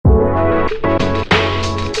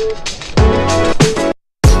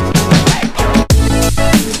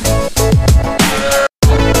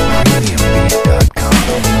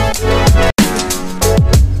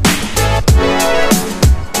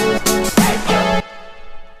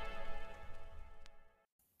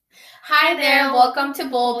Hi there, welcome to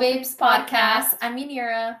Bowl Babes Podcast. I'm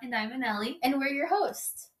Yanira. And I'm Anelli. And we're your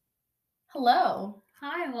hosts. Hello.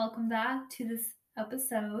 Hi, welcome back to this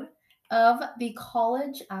episode of The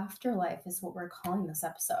College Afterlife is what we're calling this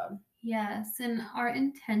episode. Yes, and our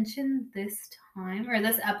intention this time, or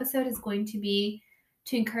this episode, is going to be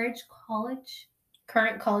to encourage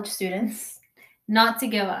current college students not to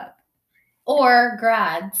give up. Or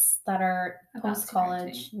grads that are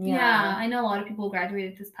post-college. Yeah, I know a lot of people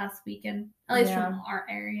graduated this past weekend, at least from our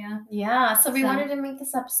area. Yeah, so we wanted to make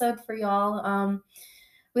this episode for y'all.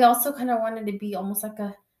 We also kind of wanted to be almost like we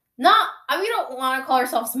don't want to call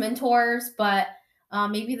ourselves mentors, but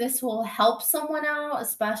maybe this will help someone out,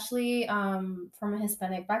 especially from a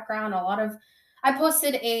Hispanic background. I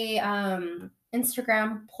posted a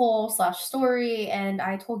Instagram poll / story, and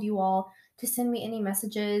I told you all to send me any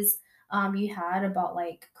messages you had about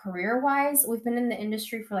like career-wise. We've been in the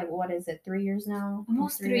industry for 3 years now?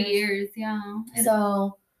 Almost 3 years, yeah.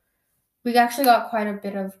 So we actually got quite a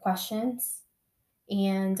bit of questions,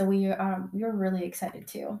 and we're really excited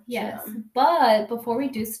too. Yes, but before we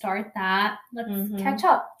do start that, let's catch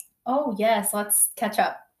up. Oh yes, let's catch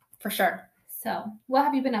up for sure. So, what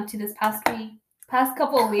have you been up to this past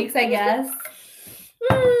couple of weeks, I guess?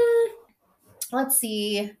 Let's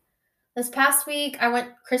see. This past week, I went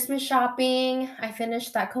Christmas shopping. I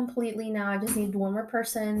finished that completely now. I just need one more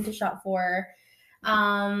person to shop for.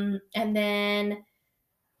 And then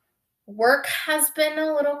work has been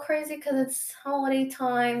a little crazy because it's holiday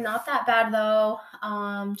time. Not that bad, though.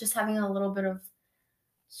 Just having a little bit of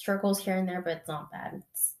struggles here and there, but it's not bad.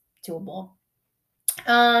 It's doable.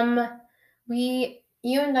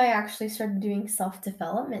 You and I actually started doing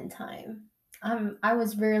self-development time. I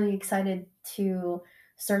was really excited to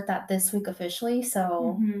start that this week officially,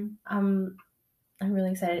 so I'm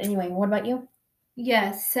really excited. Anyway, what about you?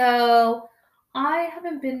 Yes, so I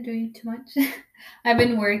haven't been doing too much. I've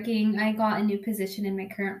been working. I got a new position in my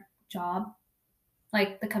current job.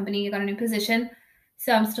 Like the company, I got a new position.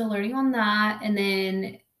 So I'm still learning on that. And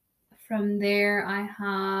then from there, I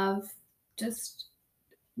have just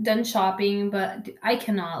done shopping, but I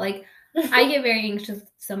cannot. I get very anxious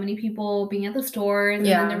with so many people being at the stores, and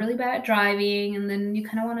then they're really bad at driving, and then you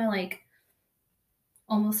kind of want to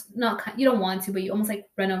you don't want to, but you almost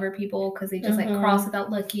run over people because they just cross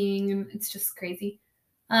without looking, and it's just crazy.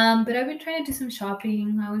 But I've been trying to do some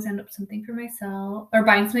shopping. I always end up buying something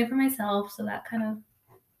for myself, so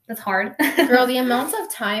that's hard. Girl, the amounts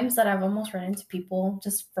of times that I've almost run into people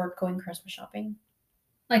just for going Christmas shopping.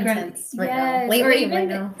 Intense right now. Lately, right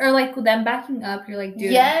now. Or them backing up, you're like,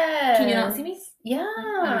 dude, can you not see me?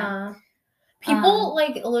 Yeah. People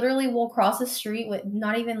literally will cross the street with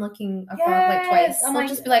not even looking up front twice. They'll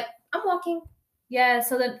just be like, I'm walking. Yeah,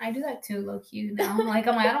 so then I do that too, low key now. I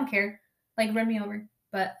don't care. Run me over.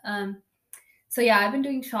 But so yeah, I've been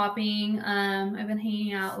doing shopping. I've been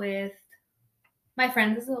hanging out with my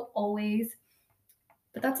friends as always.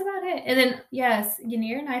 But that's about it. And then yes,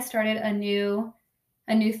 Yanir and I started a new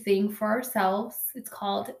thing for ourselves. It's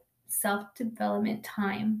called self-development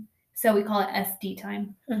time. So we call it SD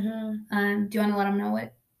time. Do you want to let them know a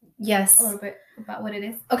little bit about what it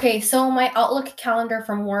is? Okay, so my Outlook calendar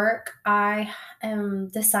from work, I am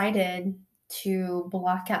decided to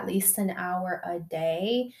block at least an hour a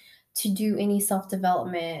day to do any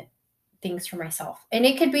self-development things for myself. And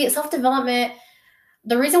it could be self-development.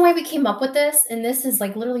 The reason why we came up with this, and this is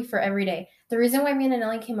literally for every day. The reason why me and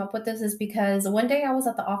Anelli came up with this is because one day I was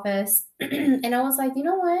at the office and I was like, you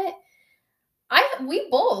know what? We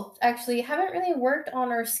both actually haven't really worked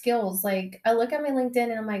on our skills. I look at my LinkedIn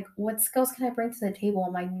and I'm like, what skills can I bring to the table?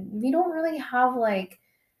 I'm like, we don't really have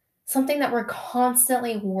something that we're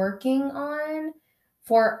constantly working on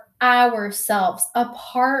for ourselves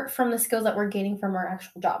apart from the skills that we're gaining from our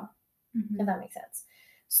actual job, if that makes sense.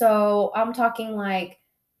 So I'm talking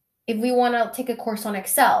if we want to take a course on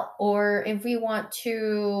Excel, or if we want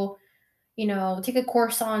to, take a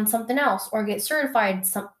course on something else or get certified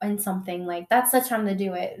in something, that's the time to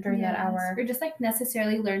do it during that hour. Or just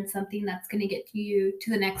necessarily learn something that's going to get you to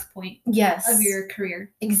the next point of your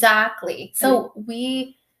career. Exactly. So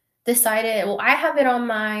we decided, I have it on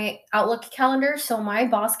my Outlook calendar so my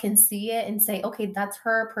boss can see it and say, okay, that's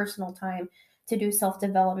her personal time to do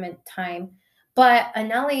self-development time. But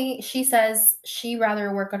Anelli, she says she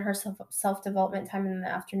rather work on her self-development time in the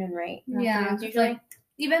afternoon, right? Yeah. Usually.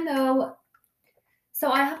 Even though,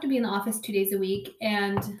 so I have to be in the office 2 days a week,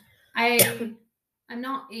 and I'm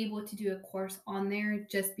not able to do a course on there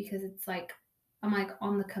just because it's I'm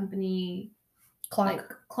on the company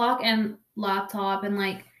clock and laptop,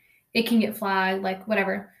 and it can get flagged,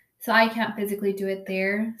 whatever. So I can't physically do it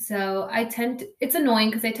there. So it's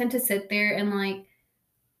annoying because I tend to sit there and like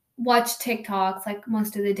watch TikToks like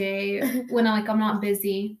most of the day when I'm not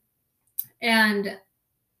busy. And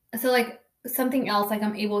so like something else like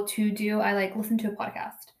I'm able to do, I like listen to a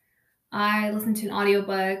podcast. I listen to an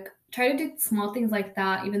audiobook. Try to do small things like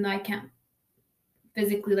that, even though I can't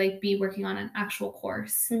physically like be working on an actual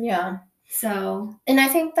course. Yeah. So, and I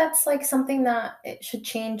think that's like something that it should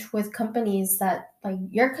change with companies, that like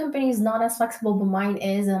your company is not as flexible, but mine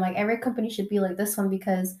is, and like every company should be like this one,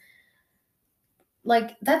 because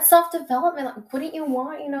like that's self-development. Like, wouldn't you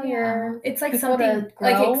want, it's like people to something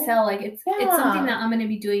like grow? Excel, like it's something Yeah. that I'm going to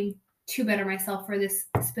be doing to better myself for this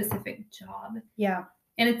specific job. Yeah.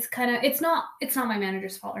 And it's kind of it's not my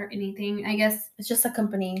manager's fault or anything. I guess It's just a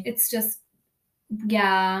company. it's just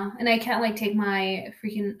and I can't like take my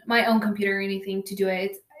own computer or anything to do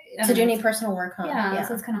it. To do any personal work, huh? Yeah,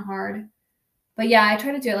 so it's kind of hard. But yeah, I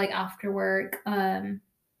try to do it like after work,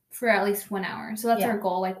 for at least 1 hour. So that's our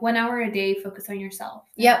goal, like 1 hour a day, focus on yourself.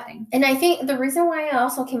 Yep. And I think the reason why I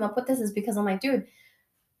also came up with this is because I'm like, dude,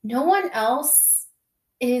 no one else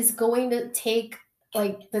is going to take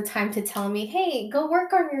like the time to tell me, hey, go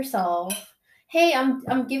work on yourself. Hey,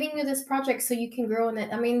 I'm giving you this project so you can grow in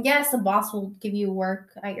it. I mean, yes, the boss will give you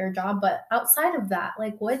work at your job, but outside of that,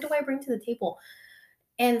 like, what do I bring to the table?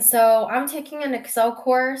 And so I'm taking an Excel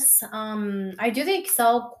course. I do the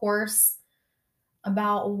Excel course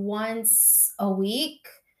about once a week.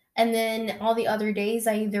 And then all the other days,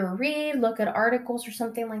 I either read, look at articles or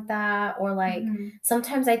something like that, or like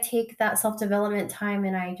sometimes I take that self development time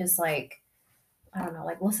and I just like, I don't know,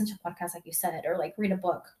 like listen to podcasts, like you said, or like read a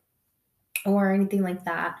book or anything like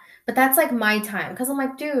that. But that's like my time, because I'm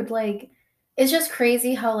like, dude, like it's just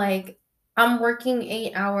crazy how like I'm working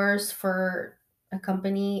 8 hours for a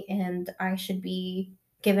company and I should be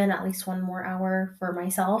given at least one more hour for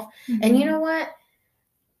myself. And you know what?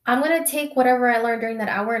 I'm going to take whatever I learned during that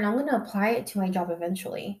hour and I'm going to apply it to my job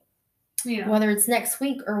eventually. Yeah. Whether it's next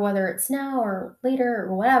week or whether it's now or later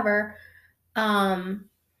or whatever.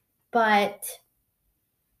 But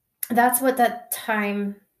that's what that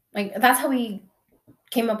time, like, that's how we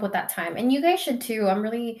came up with that time. And you guys should too. I'm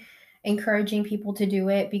really encouraging people to do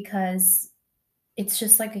it because it's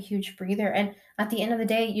just like a huge breather. And at the end of the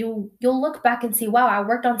day, you'll look back and see, wow, I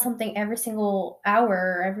worked on something every single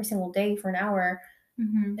hour, every single day for an hour.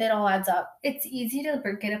 It all adds up. It's easy to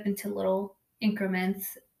break it up into little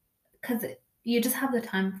increments because you just have the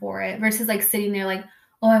time for it versus like sitting there like,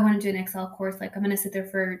 oh, I want to do an Excel course. Like I'm going to sit there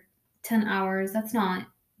for 10 hours. That's not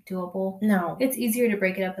doable. No. It's easier to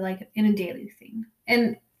break it up like in a daily thing.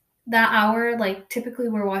 And that hour, like typically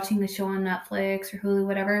we're watching the show on Netflix or Hulu,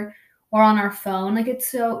 whatever, or on our phone. Like it's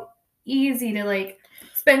so easy to like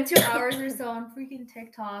spend 2 hours or so on freaking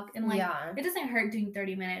TikTok. And like, it doesn't hurt doing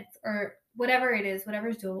 30 minutes or whatever it is,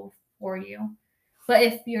 whatever's doable for you. But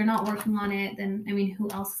if you're not working on it, then I mean, who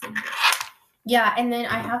else is going to do it? Yeah, and then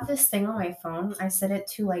I have this thing on my phone. I set it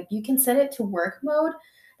to like, you can set it to work mode.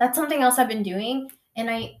 That's something else I've been doing. And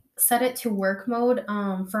I set it to work mode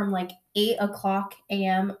from like 8:00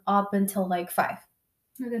 a.m. up until like 5.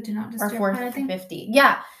 Like a do not disturb or 4:50.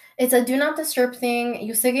 Yeah, it's a do not disturb thing.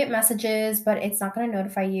 You still get messages, but it's not going to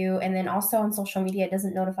notify you. And then also on social media, it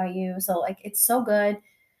doesn't notify you. So like, it's so good.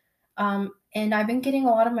 And I've been getting a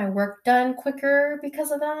lot of my work done quicker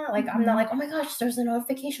because of that. Like, I'm not like, oh my gosh, there's a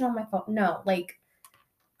notification on my phone. No, like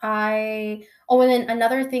and then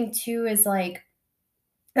another thing too is like,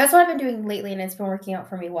 that's what I've been doing lately and it's been working out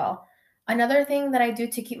for me well. Another thing that I do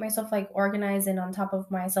to keep myself like organized and on top of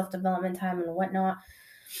my self-development time and whatnot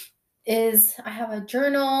is I have a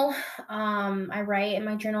journal. I write in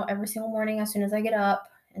my journal every single morning as soon as I get up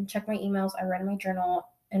and check my emails. I write in my journal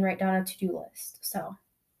and write down a to-do list. So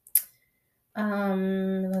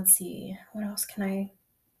let's see, what else can I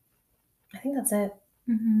think that's it.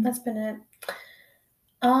 That's been it.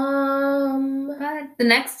 But the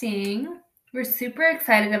next thing, we're super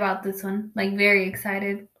excited about this one, like very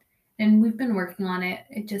excited, and we've been working on it.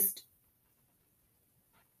 It's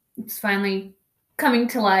finally coming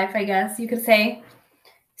to life, I guess you could say.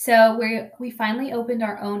 So we finally opened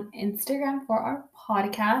our own Instagram for our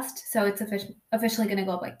podcast. So it's officially going to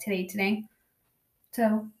go up like today.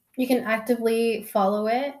 So you can actively follow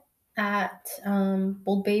it at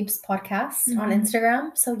Bold Babes Podcast on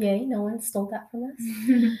Instagram. So yay, no one stole that from us.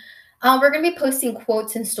 We're going to be posting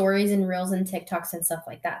quotes and stories and reels and TikToks and stuff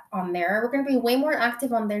like that on there. We're going to be way more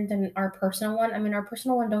active on there than our personal one. I mean, our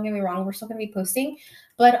personal one, don't get me wrong, we're still going to be posting.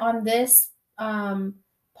 But on this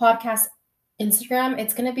podcast Instagram,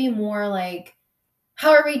 it's going to be more like how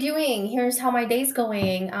are we doing? Here's how my day's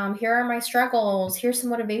going. Here are my struggles. Here's some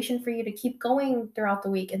motivation for you to keep going throughout the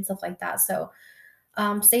week and stuff like that. So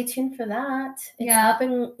stay tuned for that. It's Yeah. up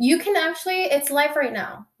and you can actually, it's live right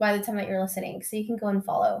now by the time that you're listening. So you can go and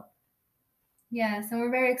follow. Yes, and we're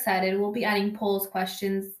very excited. We'll be adding polls,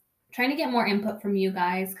 questions, trying to get more input from you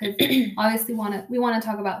guys because obviously we want to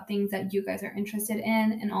talk about things that you guys are interested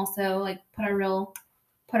in, and also like put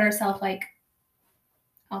ourselves like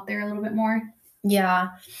out there a little bit more. Yeah.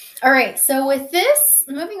 All right. So with this,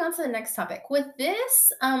 moving on to the next topic, with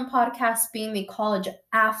this podcast being the college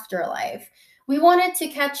afterlife, we wanted to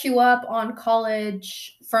catch you up on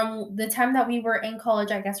college from the time that we were in college,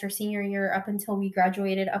 I guess, our senior year up until we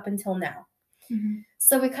graduated, up until now. Mm-hmm.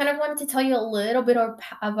 So we kind of wanted to tell you a little bit of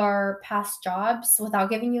our past jobs without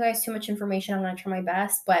giving you guys too much information. I'm going to try my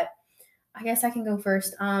best, but I guess I can go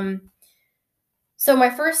first. So my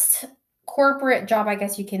first corporate job, I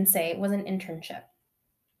guess you can say, was an internship.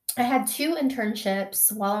 I had 2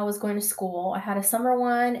 internships while I was going to school. I had a summer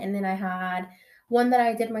one, and then I had one that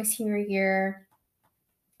I did my senior year.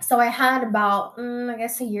 So I had about, I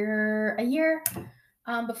guess a year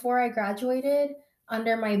before I graduated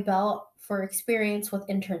under my belt for experience with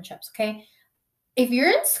internships. Okay, if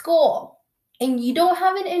you're in school and you don't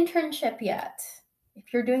have an internship yet,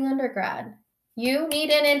 if you're doing undergrad, you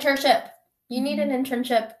need an internship. You need an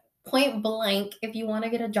internship point blank if you want to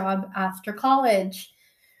get a job after college.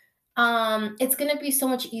 It's gonna be so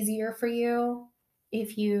much easier for you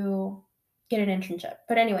if you get an internship.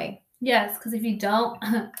 But anyway. Yes, because if you don't,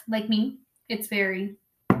 like me, it's very,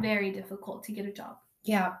 very difficult to get a job.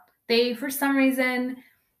 Yeah. They, for some reason,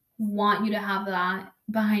 want you to have that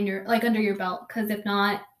behind your, like under your belt, because if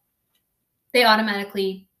not, they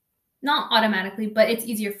not automatically, but it's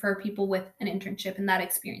easier for people with an internship and that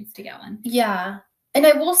experience to get one. Yeah. And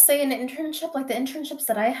I will say an internship, like the internships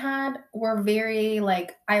that I had were very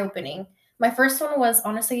like eye-opening. My first one was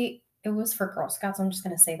honestly, it was for Girl Scouts. I'm just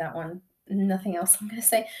gonna say that one. Nothing else I'm gonna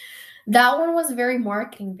say. That one was very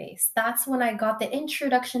marketing based. That's when I got the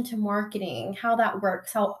introduction to marketing, how that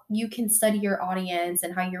works, how you can study your audience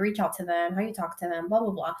and how you reach out to them, how you talk to them, blah, blah,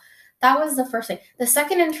 blah. That was the first thing. The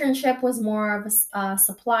second internship was more of a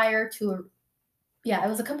supplier to it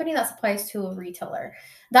was a company that supplies to a retailer.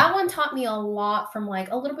 That one taught me a lot from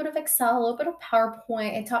like a little bit of Excel, a little bit of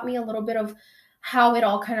PowerPoint. It taught me a little bit of how it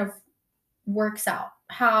all kind of works out,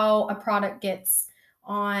 how a product gets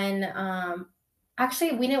on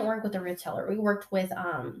actually we didn't work with a retailer. We worked with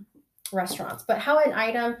restaurants, but how an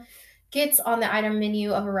item gets on the item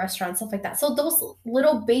menu of a restaurant, stuff like that. So those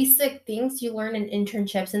little basic things you learn in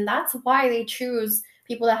internships, and that's why they choose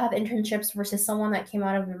people that have internships versus someone that came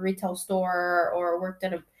out of a retail store or worked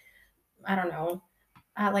at I don't know,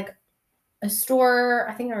 at like a store.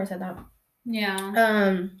 I think I already said that.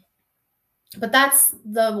 Yeah. But that's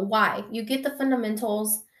the why. You get the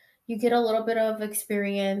fundamentals, you get a little bit of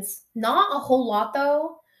experience, not a whole lot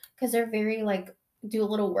though, because they're very like do a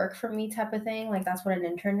little work for me type of thing. Like that's what an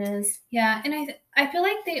intern is. Yeah, and I feel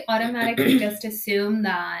like they automatically just assume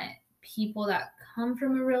that people that come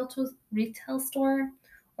from a retail store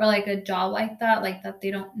or like a job like that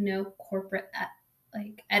they don't know corporate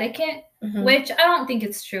like etiquette, which I don't think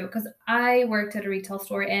it's true because I worked at a retail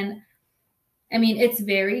store and I mean it's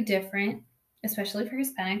very different, especially for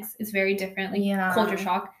Hispanics. It's very different, like culture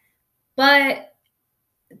shock, but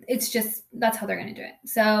it's just that's how they're going to do it.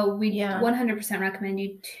 So we 100% recommend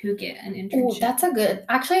you to get an internship. Ooh, that's a good.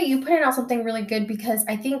 Actually, you pointed out something really good because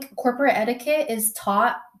I think corporate etiquette is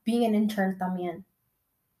taught being an intern también.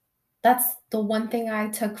 That's the one thing I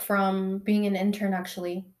took from being an intern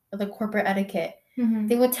actually, the corporate etiquette. Mm-hmm.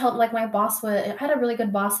 They would tell like my boss I had a really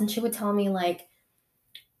good boss and she would tell me like,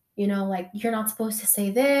 you know, like you're not supposed to say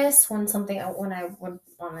this when I would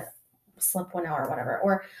want to slip one out or whatever,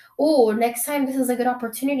 or oh, next time this is a good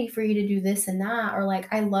opportunity for you to do this and that, or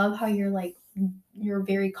like I love how you're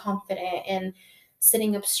very confident and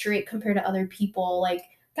sitting up straight compared to other people. Like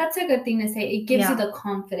that's a good thing to say. It gives you the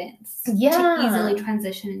confidence to easily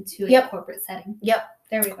transition into a corporate setting. Yep,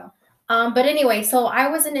 there we go. But anyway, so I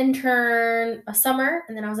was an intern a summer,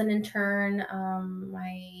 and then I was an intern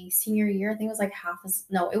my senior year. I think it was like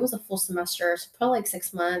it was a full semester, so probably like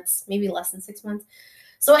 6 months, maybe less than 6 months.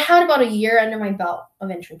 So I had about a year under my belt of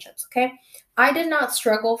internships, okay? I did not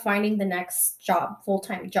struggle finding the next job,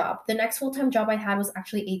 full-time job. The next full-time job I had was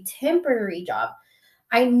actually a temporary job.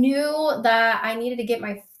 I knew that I needed to get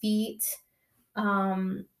my feet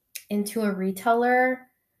into a retailer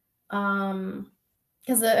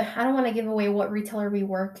because I don't want to give away what retailer we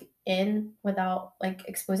work in without like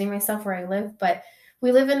exposing myself where I live, but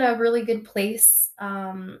we live in a really good place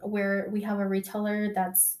where we have a retailer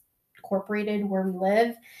that's incorporated where we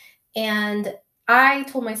live. And I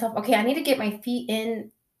told myself, okay, I need to get my feet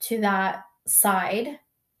in to that side.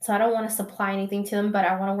 So I don't want to supply anything to them, but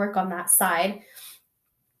I want to work on that side.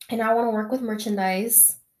 And I want to work with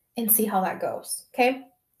merchandise and see how that goes. Okay.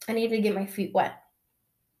 I need to get my feet wet.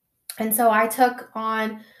 And so I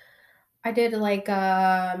did like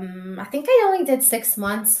I think I only did 6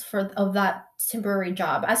 months of that temporary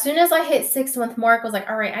job. As soon as I hit 6 month mark, I was like,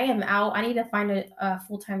 all right, I am out. I need to find a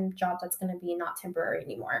full-time job that's going to be not temporary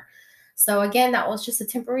anymore. So again, that was just a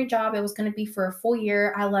temporary job. It was going to be for a full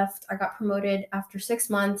year. I left. I got promoted after 6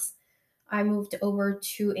 months. I moved over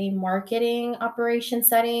to a marketing operation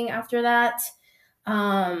setting after that.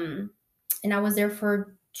 And I was there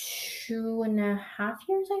for 2.5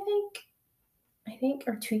 years, I think,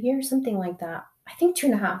 or 2 years, something like that. I think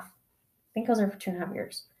 2.5. I think I was there for 2.5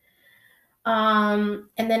 years. And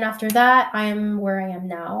then after that, I'm where I am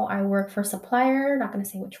now. I work for a supplier, not going to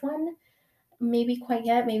say which one, maybe quite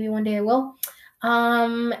yet, maybe one day I will.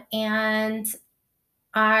 And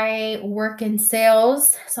I work in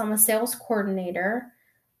sales, so I'm a sales coordinator.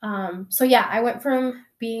 So yeah, I went from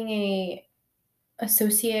being a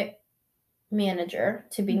associate manager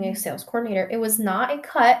to being a sales coordinator. It was not a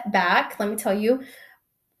cut back, let me tell you.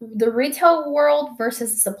 The retail world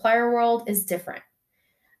versus the supplier world is different.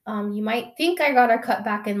 You might think I got a cut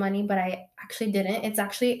back in money, but I actually didn't. It's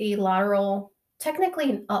actually a lateral, technically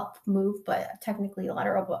an up move, but technically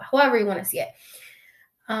lateral, but however you want to see it.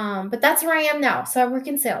 But that's where I am now. So I work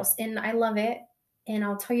in sales and I love it. And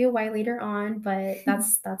I'll tell you why later on, but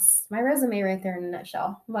that's my resume right there in a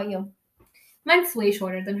nutshell. How about you? Mine's way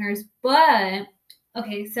shorter than hers, but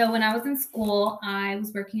okay. So when I was in school, I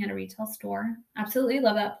was working at a retail store. Absolutely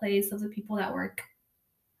love that place. Love the people that work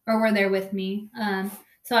or were there with me.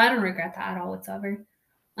 So I don't regret that at all whatsoever.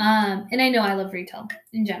 And I know I love retail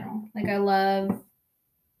in general. Like I love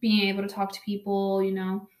being able to talk to people, you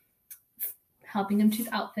know, helping them choose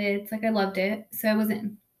outfits. Like I loved it. So I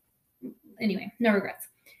wasn't anyway, no regrets.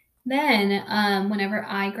 Then, whenever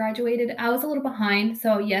I graduated, I was a little behind.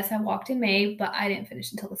 So yes, I walked in May, but I didn't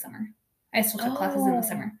finish until the summer. I still took classes in the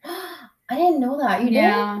summer. I didn't know that. You did?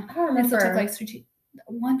 I don't remember. I still took like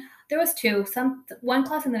one. There was two. One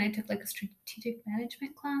class, and then I took like a strategic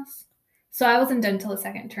management class. So I wasn't done until the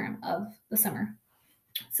second term of the summer.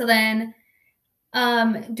 So then,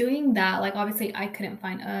 doing that, like obviously I couldn't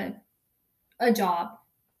find a job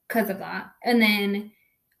because of that, and then,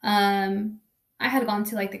 I had gone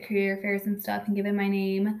to like the career fairs and stuff and given my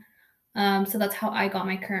name. So that's how I got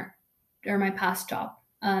my current or my past job.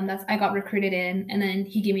 I got recruited in, and then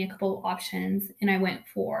he gave me a couple of options, and I went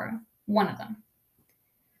for one of them.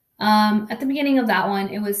 At the beginning of that one,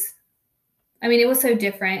 it was so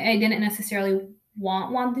different. I didn't necessarily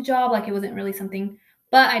want the job, like it wasn't really something,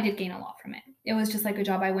 but I did gain a lot from it. It was just like a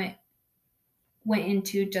job I went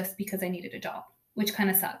into just because I needed a job, which kind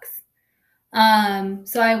of sucks.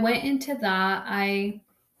 So I went into that. I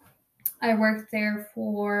worked there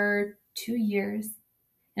for 2 years,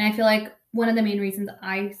 and I feel like one of the main reasons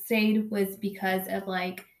I stayed was because of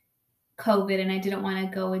like COVID, and I didn't want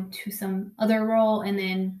to go into some other role and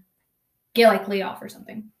then get like laid off or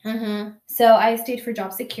something. Mm-hmm. So I stayed for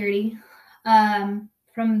job security.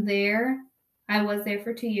 From there, I was there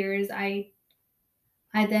for 2 years. I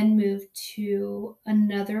then moved to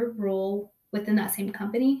another role within that same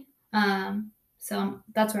company. So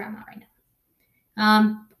that's where I'm at right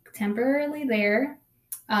now. Temporarily there.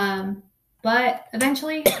 But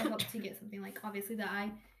eventually I hope to get something like obviously that I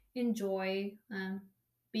enjoy.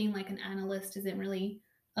 Being like an analyst isn't really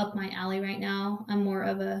up my alley right now. I'm more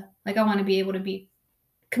of I want to be able to be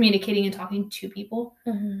communicating and talking to people.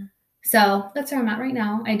 Mm-hmm. So that's where I'm at right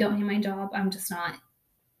now. I don't hate my job. I'm just not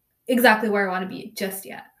exactly where I want to be just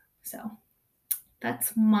yet. So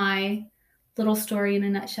that's my little story in a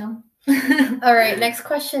nutshell. All right. Next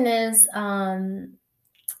question is, we're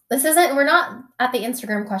not at the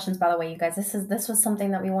Instagram questions, by the way, you guys. This was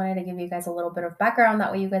something that we wanted to give you guys a little bit of background.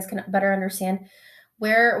 That way you guys can better understand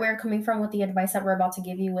where we're coming from with the advice that we're about to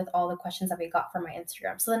give you with all the questions that we got from my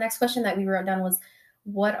Instagram. So the next question that we wrote down was,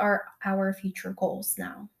 what are our future goals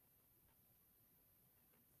now?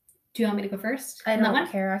 Do you want me to go first? I don't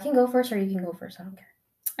care. I can go first or you can go first. I don't care.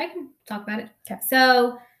 I can talk about it. Okay.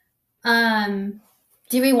 So,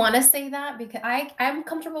 do we want to say that? Because I'm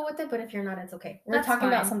comfortable with it, but if you're not, it's okay. We're talking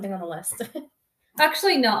about something on the list.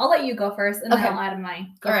 Actually, no. I'll let you go first, and then I'll add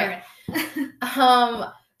mine. Go for it.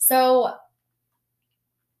 So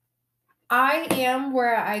I am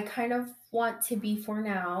where I kind of want to be for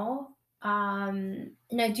now. And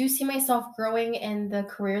I do see myself growing in the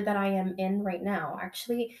career that I am in right now.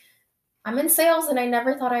 Actually, I'm in sales and I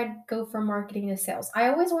never thought I'd go from marketing to sales. I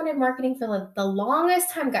always wanted marketing for the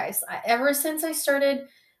longest time, guys. Ever since I started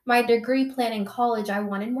my degree plan in college, I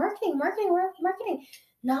wanted marketing, marketing, marketing.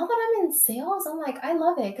 Now that I'm in sales, I'm like, I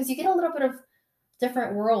love it because you get a little bit of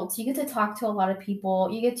different worlds. You get to talk to a lot of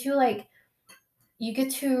people. You get to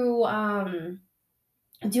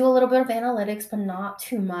do a little bit of analytics, but not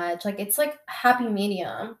too much. Like it's like happy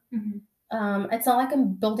medium. Mm-hmm. It's not like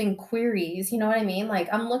I'm building queries, you know what I mean? Like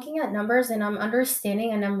I'm looking at numbers and I'm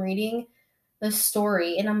understanding and I'm reading the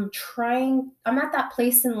story and I'm at that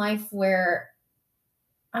place in life where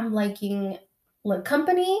I'm liking the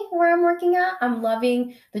company where I'm working at. I'm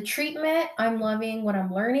loving the treatment. I'm loving what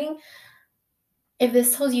I'm learning. If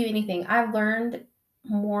this tells you anything, I've learned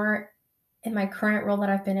more in my current role that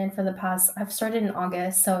I've been in for I've started in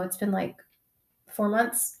August, so it's been like 4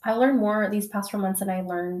 months. I learned more these past 4 months than I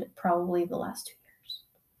learned probably the last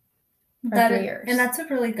 2 years or 3 years. And that's a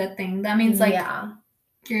really good thing. That means like yeah,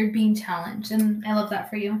 you're being challenged, and I love that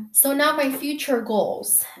for you. So now my future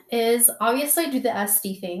goals is obviously do the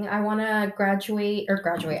SD thing. I want to graduate.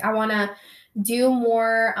 I want to do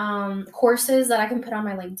more courses that I can put on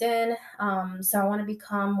my LinkedIn. So I want to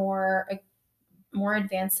become more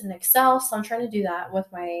advanced in Excel. So I'm trying to do that with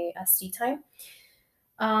my SD time.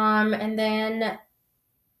 And then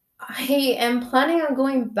I am planning on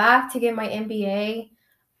going back to get my MBA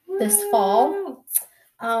this fall.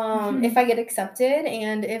 If I get accepted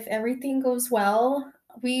and if everything goes well,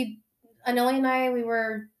 Anili and I, we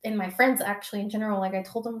were, and my friends actually in general, like I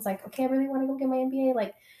told them, I was like, okay, I really want to go get my MBA.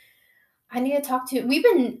 Like, I need to talk to, we've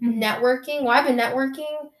been networking. Well, I've been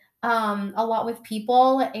networking a lot with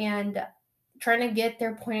people and trying to get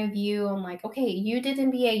their point of view. I'm like, okay, you did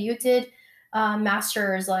MBA, you did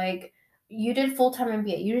master's, like you did full-time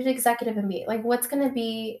MBA, you did executive MBA. Like, what's going to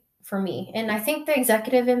be for me? And I think the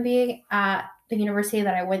executive MBA at the university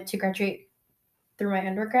that I went to graduate through my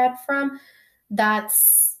undergrad from,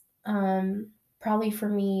 that's probably for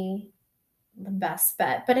me the best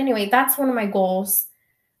bet. But anyway, that's one of my goals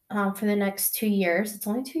for the next 2 years. It's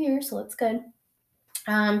only 2 years, so that's good.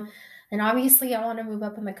 And obviously, I want to move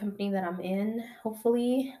up in the company that I'm in,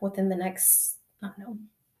 hopefully within the next, I don't know,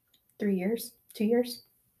 3 years, 2 years.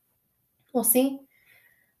 We'll see.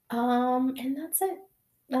 And that's it.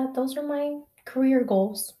 Those are my career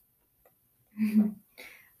goals.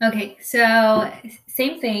 Okay, so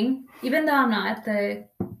same thing. Even though I'm not at the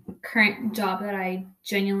current job that I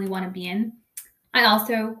genuinely want to be in, I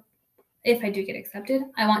also, if I do get accepted,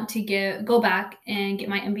 I want to go back and get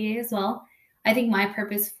my MBA as well. I think my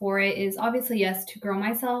purpose for it is obviously, yes, to grow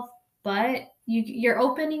myself, but you're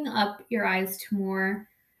opening up your eyes to more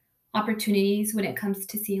opportunities when it comes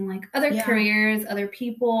to seeing like other careers, other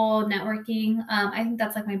people, networking. I think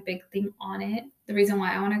that's like my big thing on it, the reason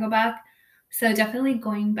why I want to go back. So definitely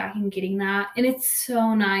going back and getting that. And it's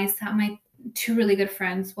so nice that my two really good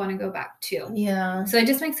friends want to go back too. Yeah. So it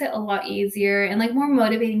just makes it a lot easier and like more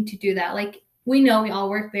motivating to do that. Like we know we all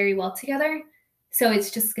work very well together. So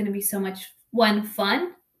it's just going to be so much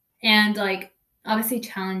fun and like obviously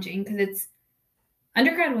challenging because it's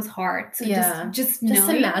undergrad was hard. So just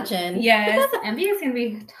imagine. Yes, MBA is gonna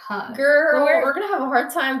be tough. Girl, we're gonna have a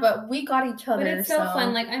hard time, but we got each other. But it's so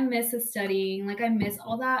fun. Like I miss the studying. Like I miss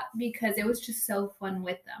all that because it was just so fun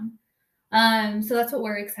with them. So that's what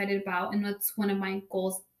we're excited about, and that's one of my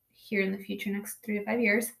goals here in the future, next 3 to 5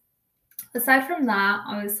 years. Aside from that,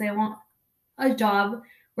 obviously, I want a job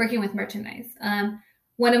working with merchandise.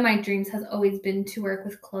 One of my dreams has always been to work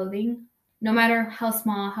with clothing, no matter how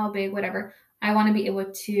small, how big, whatever. I want to be able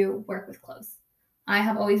to work with clothes. I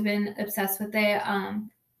have always been obsessed with it.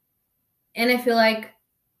 And I feel like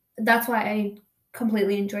that's why I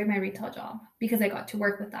completely enjoyed my retail job because I got to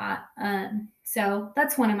work with that. So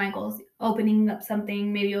that's one of my goals, opening up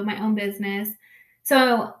something, maybe with my own business.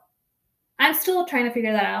 So I'm still trying to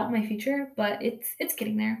figure that out in my future, but it's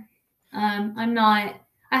getting there.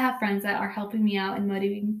 I have friends that are helping me out and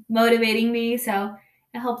motivating me. So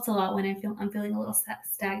it helps a lot when I'm feeling a little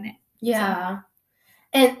stagnant. Yeah.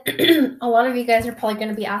 So. And a lot of you guys are probably going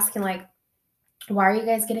to be asking, like, why are you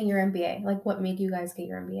guys getting your MBA? Like, what made you guys get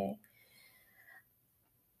your MBA?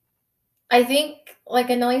 I think, like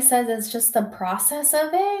Anili says, it's just the process of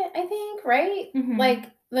it, I think, right? Mm-hmm. Like,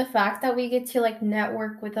 the fact that we get to, like,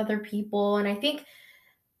 network with other people. And I think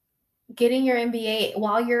getting your MBA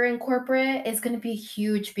while you're in corporate is going to be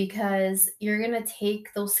huge because you're going to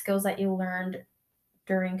take those skills that you learned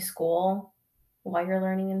during school, while you're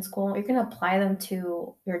learning in school, you're going to apply them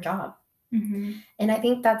to your job. Mm-hmm. And I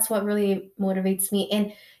think that's what really motivates me.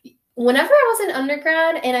 And whenever I was in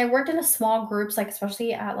undergrad and I worked in a small groups, like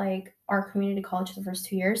especially at like our community college the first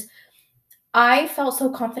 2 years, I felt so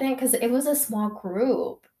confident because it was a small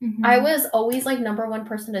group. Mhm. I was always like number one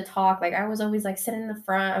person to talk. Like I was always like sitting in the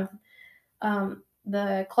front of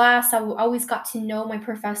the class. Always got to know my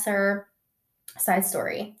professor. Side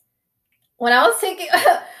story. When I was taking I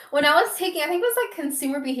think it was like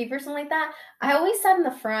consumer behavior, something like that. I always sat in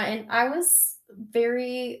the front and I was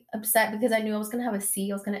very upset because I knew I was gonna have a C.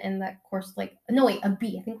 I was gonna end that course like no wait, a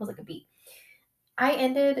B. I think it was like a B. I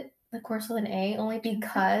ended the course with an A only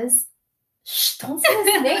because shh, don't say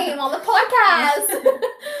his name on the podcast.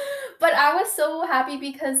 But I was so happy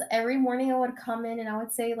because every morning I would come in and I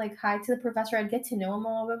would say like hi to the professor. I'd get to know him a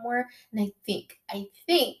little bit more. And I think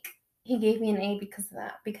he gave me an A because of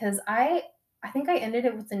that. Because I think I ended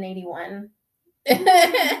it with an 81.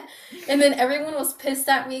 And then everyone was pissed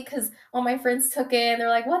at me because all my friends took it and they're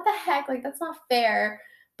like, what the heck? Like that's not fair.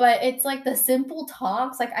 But it's like the simple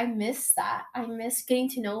talks, like I miss that. I miss getting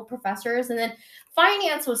to know professors. And then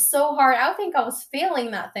finance was so hard. I would think I was failing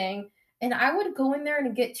that thing. And I would go in there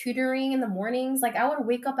and get tutoring in the mornings. Like I would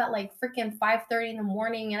wake up at like freaking 5:30 in the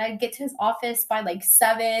morning and I'd get to his office by like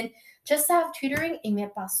 7 just to have tutoring. Y me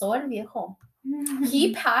pasó el viejo.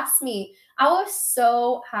 He passed me. I was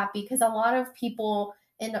so happy because a lot of people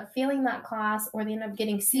end up failing that class or they end up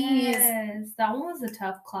getting C's. Yes, that one was a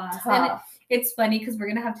tough class. Tough. And it's funny because we're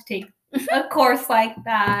gonna have to take a course like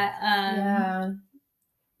that. Yeah.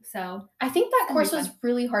 So I think that it's gonna be course was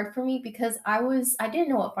really hard for me because I didn't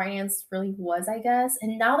know what finance really was, I guess.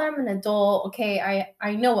 And now that I'm an adult, okay,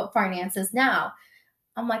 I know what finance is now.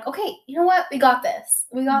 I'm like, okay, you know what? We got this.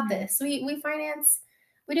 We got Mhm. this.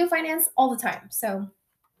 We do finance all the time. So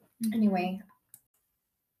anyway,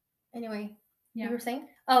 Yeah. you were saying?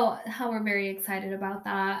 Oh, how we're very excited about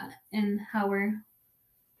that and how we're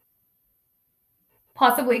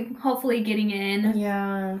possibly, hopefully getting in.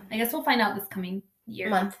 Yeah. I guess we'll find out this coming year.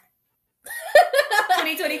 Month.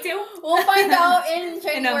 2022? We'll find out in In a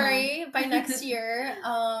January month. by next year.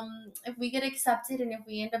 If we get accepted and if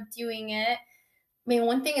we end up doing it. I mean,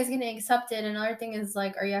 one thing is getting accepted, another thing is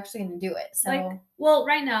like, are you actually gonna do it? So Like, well,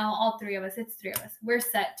 right now, all three of us, it's three of us. We're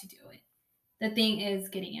set to do it. The thing is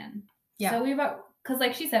getting in. yeah. So because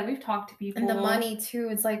like she said, we've talked to people. And the money too,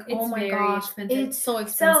 it's like, oh It's my very gosh, expensive. it's so So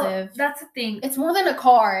expensive. that's the thing. It's more than a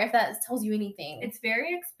car, if that tells you anything. It's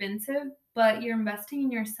very expensive, but you're investing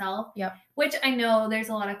in yourself. Yep. Which I know there's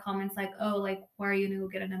a lot of comments like, oh, like, why are you gonna go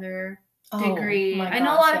get another Oh, degree? my I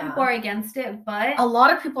know a gosh, lot of yeah. people are against it, but A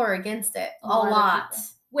lot of people are against it. A lot.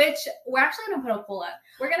 Which we're actually gonna put a poll up.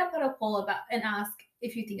 We're gonna put a poll about and ask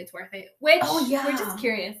if you think it's worth it. Which Oh, yeah. we're just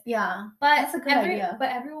curious. Yeah. But That's a good idea.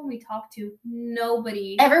 But everyone we talk to,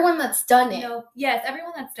 nobody. Everyone that's done it. No, yes,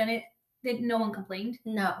 everyone that's done it, no one complained.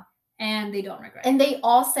 No. And they don't regret it. And they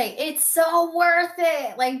all say it's so worth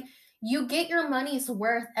it. Like you get your money's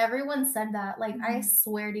worth. Everyone said that. Like I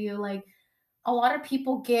swear to you, like a lot of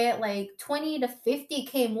people get like 20 to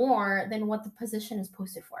 50K more than what the position is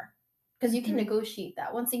posted for. Because you can negotiate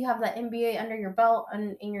that. Once you have that MBA under your belt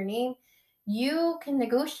and in your name, you can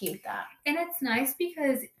negotiate that. And it's nice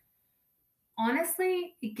because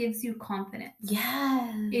honestly, it gives you confidence.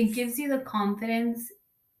 Yes. It gives you the confidence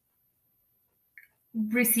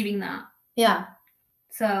receiving that. Yeah.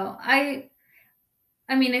 So I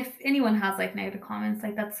mean, if anyone has like negative comments,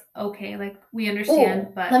 like that's okay. Like we understand,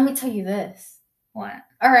 but let me tell you this. What?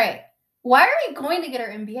 All right. Why are we going to get our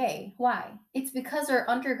MBA? Why? It's because our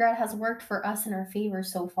undergrad has worked for us in our favor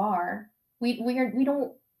so far. We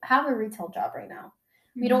don't have a retail job right now.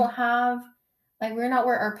 We don't have we're not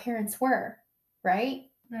where our parents were, right?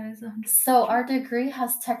 That is 100%. So our degree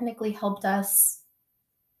has technically helped us,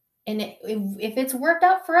 and if it's worked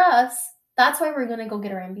out for us, that's why we're going to go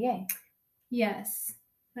get our MBA. Yes,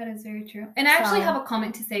 that is very true. And I actually have a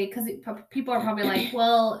comment to say because people are probably like,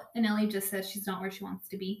 "Well, Anelli just says she's not where she wants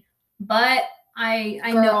to be," but I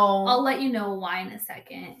know I'll let you know why in a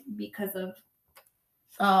second because of.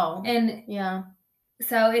 Oh. And yeah.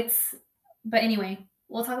 So but anyway.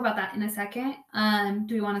 We'll talk about that in a second.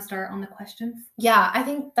 Do we want to start on the questions? Yeah, I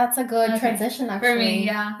think that's a good transition actually. For me,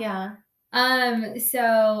 yeah. Yeah.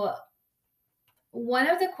 So one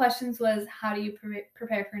of the questions was, how do you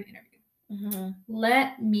prepare for an interview?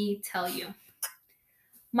 Let me tell you.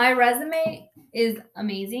 My resume is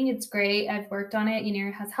amazing. It's great. I've worked on it.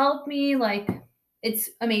 Yenir has helped me. Like, it's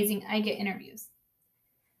amazing. I get interviews.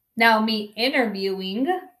 Now, me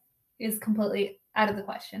interviewing is completely out of the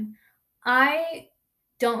question. I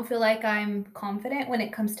don't feel like I'm confident when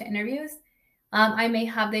it comes to interviews. I may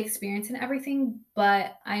have the experience and everything,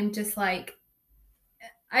 but I'm just like,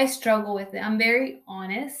 I struggle with it. I'm very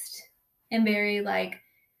honest and very like,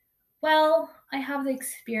 well, I have the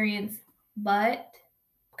experience, but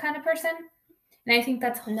kind of person. And I think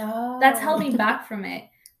that's held me back from it.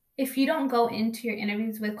 If you don't go into your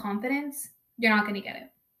interviews with confidence, you're not going to get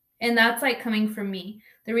it. And that's like coming from me.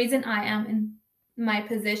 The reason I am in my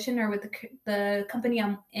position or with the company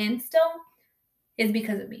I'm in still is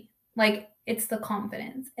because of me. Like, it's the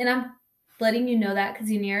confidence. And I'm letting you know that because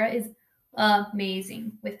Yanira is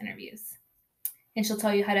amazing with interviews. And she'll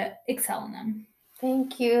tell you how to excel in them.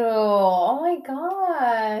 Thank you. Oh my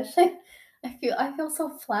gosh. I feel so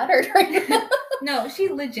flattered right now. No, she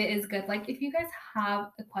legit is good. Like, if you guys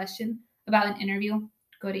have a question about an interview,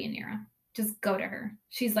 go to Yanira. Just go to her.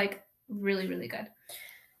 She's like really, really good.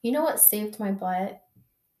 You know what saved my butt?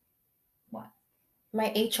 What?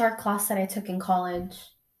 My HR class that I took in college.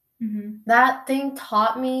 Mm-hmm. That thing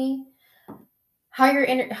taught me how your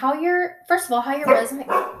resume.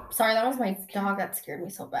 Sorry, that was my dog that scared me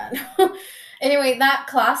so bad. Anyway, that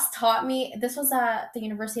class taught me. This was at the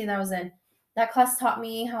university that I was in. That class taught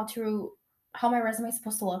me how my resume is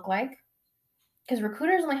supposed to look like. Because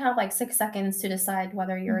recruiters only have like 6 seconds to decide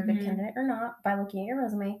whether you're a good candidate or not by looking at your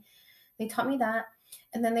resume. They taught me that.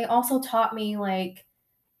 And then they also taught me like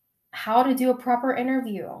how to do a proper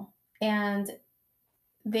interview. And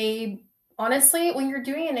they honestly, when you're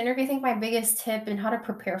doing an interview, I think my biggest tip in how to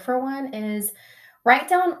prepare for one is write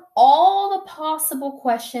down all the possible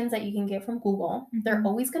questions that you can get from Google. Mm-hmm. They're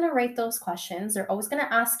always going to rate those questions. They're always going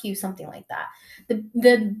to ask you something like that.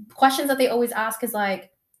 The questions that they always ask is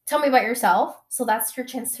like, tell me about yourself. So that's your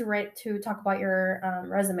chance to talk about your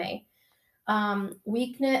resume. A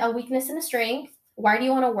weakness and a strength. Why do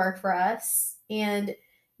you want to work for us? And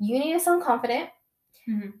you need to sound confident.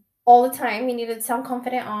 Mm-hmm. All the time. You need to sound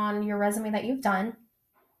confident on your resume that you've done.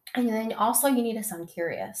 And then also you need to sound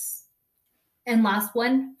curious. And last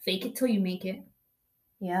one, fake it till you make it.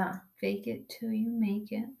 Yeah. Fake it till you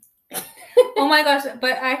make it. Oh my gosh.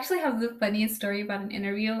 But I actually have the funniest story about an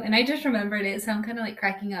interview, and I just remembered it, so I'm kind of like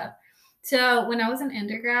cracking up. So when I was an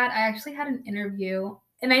undergrad, I actually had an interview,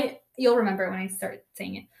 and you'll remember it when I start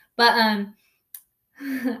saying it. But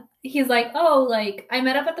he's like, oh, like I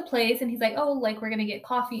met up at the place, and he's like, oh, like we're gonna get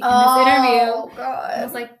coffee in this interview. Oh God. And I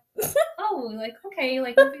was like, oh, like okay,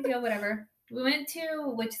 like no big deal, whatever. We went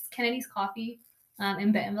to Kennedy's Coffee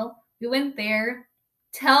in Bentonville. We went there.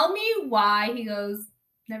 Tell me why. He goes,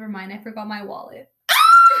 never mind, I forgot my wallet.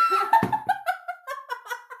 I remember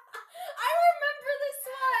this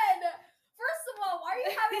one. First of all, why are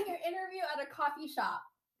you having your interview at a coffee shop?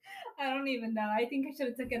 I don't even know. I think I should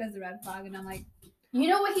have took it as a red flag, and I'm like, you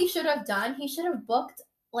know what he should have done? He should have booked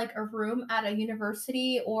like a room at a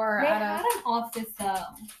university or they had an office though.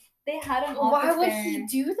 They had an office. Why would there. he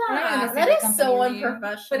do that? That is so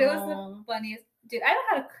unprofessional. But it was the funniest. Dude, I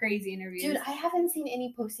had a crazy interview. Dude, I haven't seen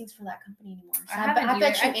any postings for that company anymore. So I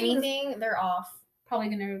bet you anything, they're off.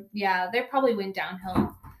 Probably they probably went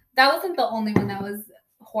downhill. That wasn't the only one that was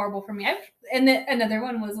horrible for me. Another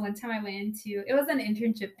one was one time I went into, it was an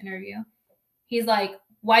internship interview. He's like,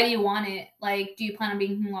 why do you want it? Like, do you plan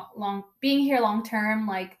on being here long term?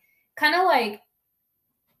 Like, kind of like,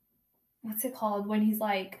 what's it called? When he's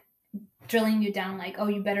like drilling you down, like, oh,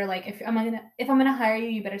 you better like, if I'm gonna hire you,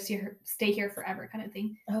 you better stay here forever, kind of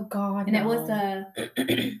thing. Oh God. And no. it was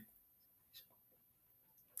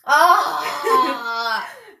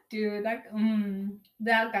dude,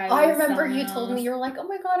 that guy. I remember you told me, you're like, oh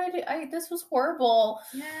my God, this was horrible.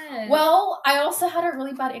 Yes. Well, I also had a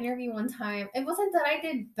really bad interview one time. It wasn't that I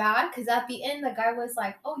did bad, because at the end the guy was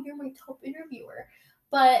like, oh, you're my top interviewer,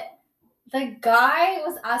 but the guy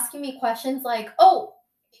was asking me questions like, oh,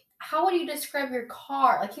 how would you describe your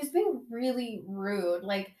car? Like, he was being really rude,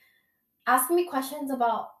 like asking me questions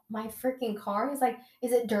about my freaking car. He's like,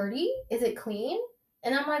 is it dirty? Is it clean?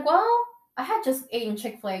 And I'm like, well, I had just eaten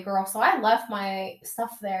Chick-fil-A, girl, so I left my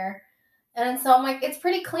stuff there. And so I'm like, it's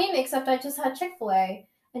pretty clean, except I just had Chick-fil-A.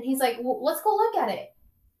 And he's like, well, let's go look at it.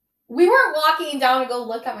 We weren't walking down to go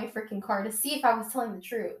look at my freaking car to see if I was telling the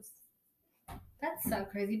truth. That's so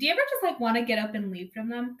crazy. Do you ever just like want to get up and leave from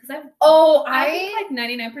them? Because I think like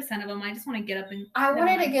 99% of them, I just want to get up and. I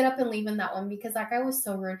wanted to get up and leave in that one because that guy was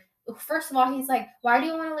so rude. First of all, he's like, why do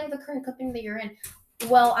you want to leave the current company that you're in?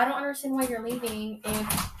 Well, I don't understand why you're leaving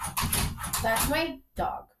if that's my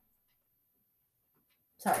dog.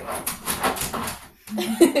 Sorry.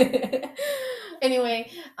 Anyway,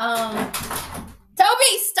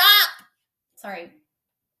 Toby, stop! Sorry.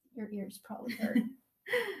 Your ears probably hurt.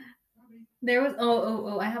 There was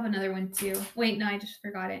I have another one too. Wait, no, I just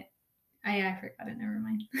forgot it. I forgot it. Never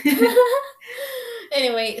mind.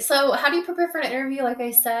 Anyway, so how do you prepare for an interview? Like I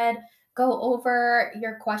said, go over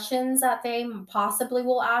your questions that they possibly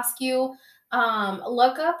will ask you.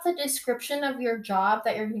 Look up the description of your job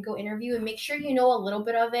that you're going to go interview and make sure you know a little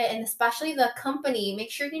bit of it, and especially the company.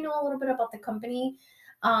 Make sure you know a little bit about the company,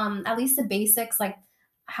 at least the basics, like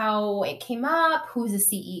how it came up, who's the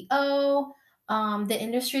CEO, the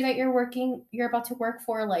industry that you're about to work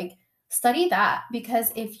for. Like, study that,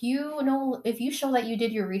 because if you show that you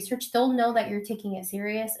did your research, they'll know that you're taking it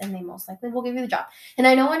serious, and they most likely will give you the job. And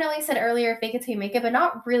I know Anneli said earlier, fake it till you make it, but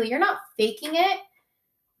not really. You're not faking it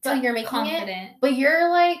till you're making confident. it, but you're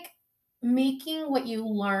like making what you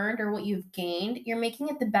learned or what you've gained, you're making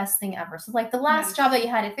it the best thing ever. So like the last job that you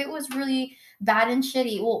had, if it was really bad and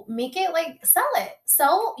shitty, well, make it like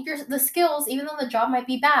sell the skills. Even though the job might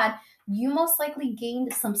be bad, you most likely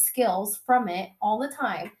gained some skills from it all the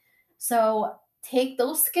time. So take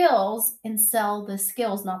those skills and sell the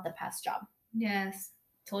skills, not the past job. Yes.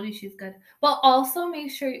 Told you she's good. Well, also make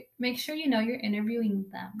sure you know you're interviewing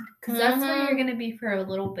them, because that's where you're going to be for a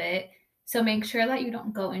little bit. So make sure that you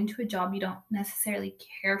don't go into a job you don't necessarily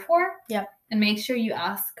care for. Yep. And make sure you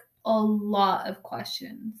ask a lot of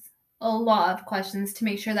questions to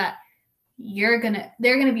make sure that they're gonna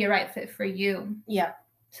be a right fit for you. Yeah.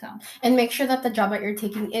 So, and make sure that the job that you're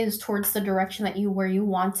taking is towards the direction that where you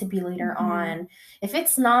want to be later on. If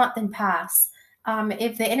it's not, then pass.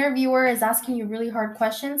 If the interviewer is asking you really hard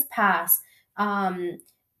questions, pass.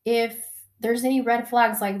 If there's any red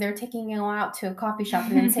flags, like they're taking you out to a coffee shop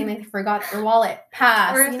and then saying they forgot your wallet,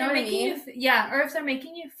 pass. Or if you know they're what I making mean? or if they're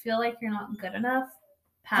making you feel like you're not good enough,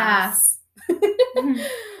 pass.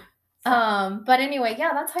 But anyway,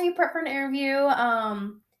 yeah, that's how you prep for an interview.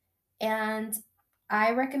 And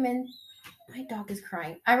I recommend, my dog is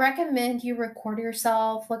crying. I recommend you record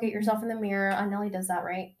yourself, look at yourself in the mirror. Nelly does that,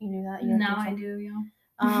 right? You do that? No, I do, yeah.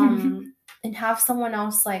 And have someone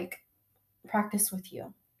else like practice with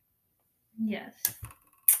you. Yes.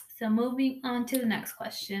 So moving on to the next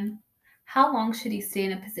question. How long should he stay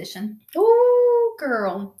in a position? Ooh,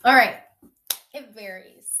 girl. All right. It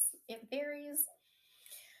varies.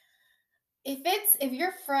 If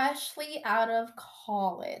you're freshly out of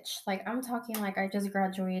college, like I'm talking like I just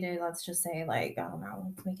graduated, let's just say like, I don't know,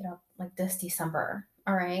 let's make it up like this December.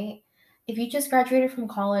 All right. If you just graduated from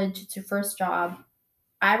college, it's your first job,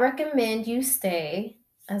 I recommend you stay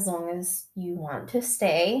as long as you want to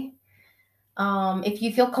stay. If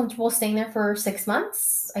you feel comfortable staying there for 6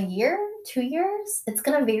 months, a year, 2 years, it's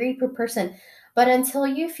going to vary per person. But until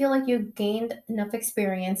you feel like you've gained enough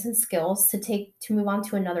experience and skills to move on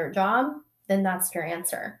to another job, then that's your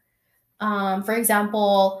answer. For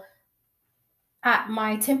example, at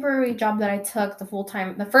my temporary job that I took,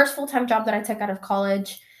 the first full-time job that I took out of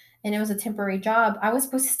college, and it was a temporary job, I was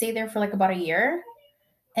supposed to stay there for like about a year.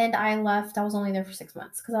 And I left. I was only there for 6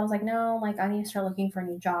 months because I was like, no, like I need to start looking for a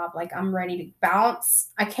new job. Like I'm ready to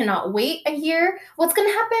bounce. I cannot wait a year. What's gonna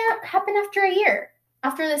happen after a year?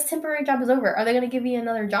 After this temporary job is over, are they gonna give me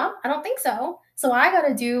another job? I don't think so. So I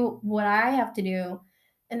gotta do what I have to do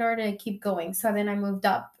in order to keep going. So then I moved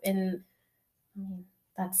up, and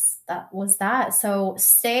that was that. So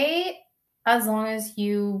stay as long as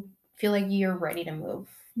you feel like you're ready to move.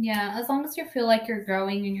 Yeah, as long as you feel like you're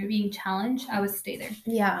growing and you're being challenged, I would stay there.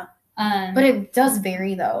 Yeah. But it does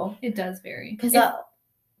vary, though. It does vary. Because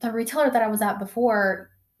the retailer that I was at before,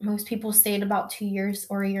 most people stayed about 2 years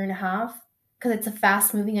or a year and a half because it's a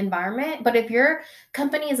fast-moving environment. But if your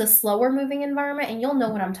company is a slower-moving environment, and you'll know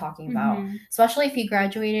what I'm talking about, especially if you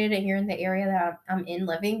graduated and you're in the area that I'm in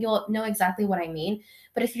living, you'll know exactly what I mean.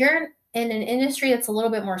 But if you're in an industry that's a little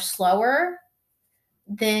bit more slower,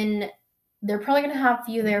 then they're probably going to have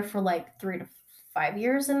you there for like 3 to 5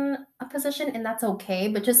 years in a position, and that's okay.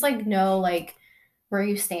 But just like know like where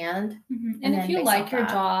you stand. And if you like your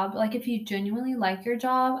job, like if you genuinely like your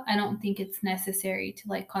job, I don't think it's necessary to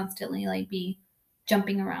like constantly like be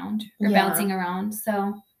jumping around or bouncing around.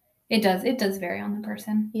 So it does vary on the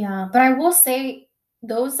person. Yeah, but I will say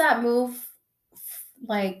those that move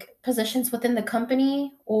like positions within the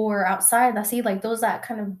company or outside, I see like those that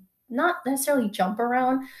kind of not necessarily jump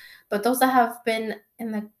around, but those that have been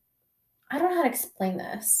in the, I don't know how to explain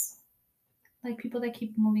this. Like people that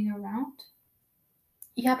keep moving around?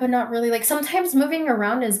 Yeah, but not really. Like sometimes moving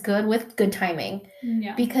around is good with good timing.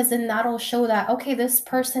 Yeah. Because then that'll show that, okay, this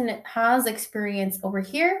person has experience over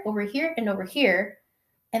here, and over here,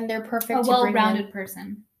 and they're perfect. A well-rounded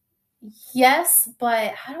person. Yes,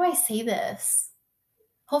 but how do I say this?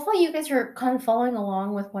 Hopefully you guys are kind of following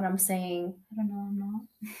along with what I'm saying. I don't know, I'm not.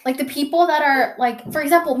 Like the people that are like, for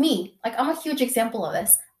example, me, like I'm a huge example of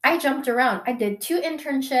this. I jumped around. I did 2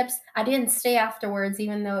 internships. I didn't stay afterwards,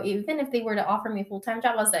 even if they were to offer me a full-time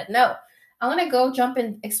job, I said, no, I'm going to go jump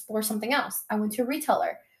and explore something else. I went to a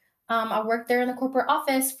retailer. I worked there in the corporate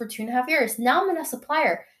office for 2.5 years. Now I'm in a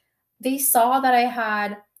supplier. They saw that I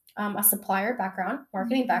had a supplier background,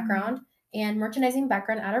 marketing background, and merchandising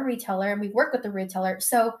background at a retailer, and we work with the retailer.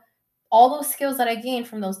 So all those skills that I gained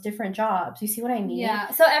from those different jobs, you see what I mean? Yeah.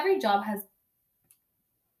 So every job has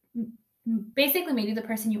basically made you the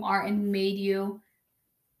person you are and made you,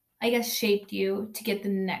 I guess, shaped you to get the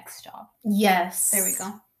next job. Yes. There we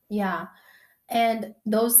go. Yeah. And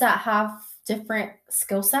those that have different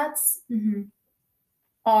skill sets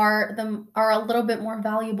are a little bit more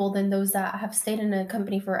valuable than those that have stayed in a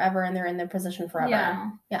company forever and they're in their position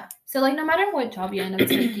forever. Yeah. So like no matter what job you end up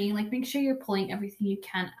taking, like make sure you're pulling everything you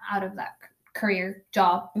can out of that career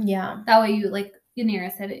job. Yeah. That way you, like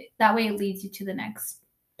Yanira said, that way it leads you to the next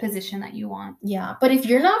position that you want. Yeah. But if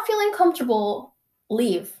you're not feeling comfortable,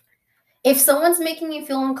 leave. If someone's making you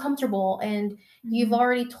feel uncomfortable and you've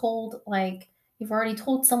already told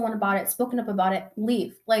someone about it, spoken up about it,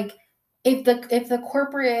 leave. Like if the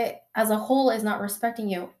corporate as a whole is not respecting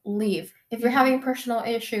you, leave. If you're having personal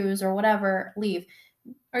issues or whatever, leave.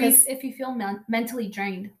 Or if you feel mentally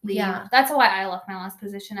drained, leave. Yeah. That's why I left my last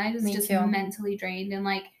position. I was just too. mentally drained, and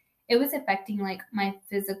like it was affecting like my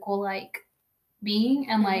physical like being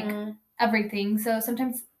and like everything. So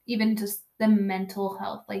sometimes even just the mental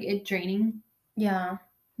health, like it draining. Yeah.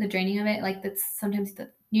 The draining of it, like that's sometimes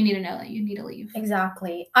you need to know that you need to leave.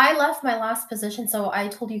 Exactly. I left my last position. So I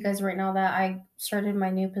told you guys right now that I started my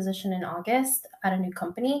new position in August at a new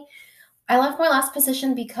company. I left my last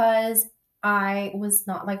position because I was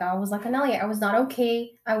like Anelli. I was not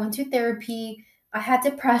okay. I went to therapy. I had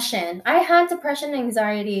depression. And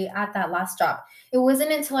anxiety at that last job. It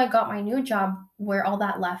wasn't until I got my new job where all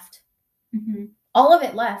that left. All of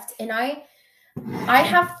it left. And I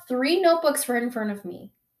have 3 notebooks right in front of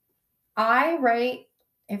me. I write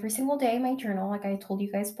every single day in my journal, like I told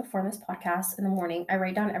you guys before this podcast, in the morning. I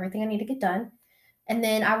write down everything I need to get done. And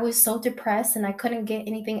then I was so depressed and I couldn't get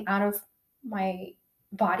anything out of my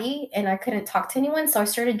body and I couldn't talk to anyone. So I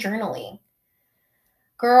started journaling.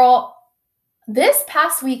 Girl, this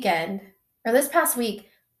past week,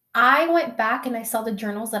 I went back and I saw the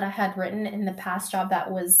journals that I had written in the past job that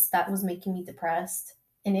was making me depressed.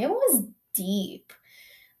 And it was deep.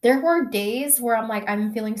 There were days where I'm like,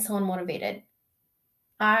 I'm feeling so unmotivated.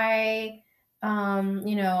 I'm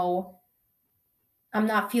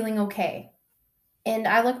not feeling okay. And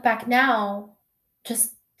I look back now,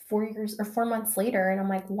 just 4 months later, and I'm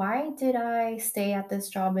like, why did I stay at this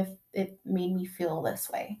job if it made me feel this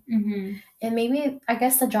way? And maybe, I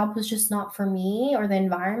guess the job was just not for me, or the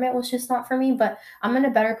environment was just not for me, but I'm in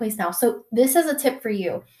a better place now. So this is a tip for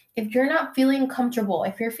you. If you're not feeling comfortable,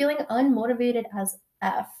 if you're feeling unmotivated as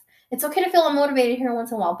F, it's okay to feel unmotivated here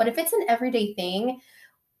once in a while, but if it's an everyday thing,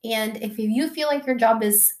 and if you feel like your job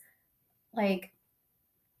is like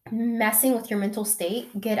messing with your mental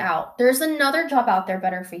state, get out. There's another job out there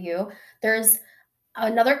better for you. There's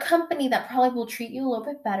another company that probably will treat you a little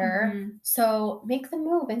bit better. So make the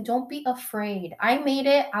move and don't be afraid. I made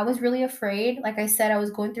it. I was really afraid. Like I said, I was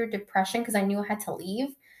going through depression because I knew I had to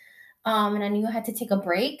leave. And I knew I had to take a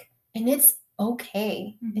break. And it's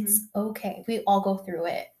okay. It's okay. We all go through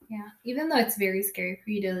it. Yeah. Even though it's very scary for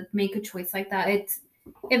you to make a choice like that, if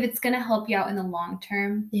it's going to help you out in the long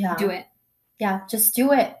term, do it. Yeah, just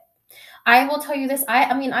do it. I will tell you this.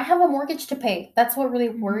 I mean, I have a mortgage to pay. That's what really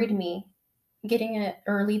worried me,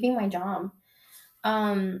 leaving my job.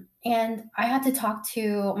 And I had to talk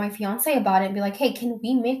to my fiance about it and be like, hey, can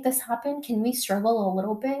we make this happen? Can we struggle a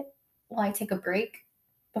little bit while I take a break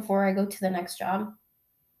before I go to the next job?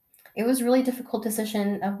 It was a really difficult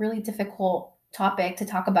decision, a really difficult topic to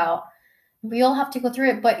talk about. We all have to go through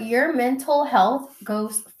it, but your mental health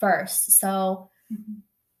goes first. So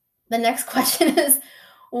the next question is,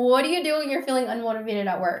 what do you do when you're feeling unmotivated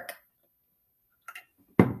at work?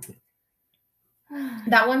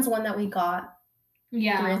 That one's one that we got through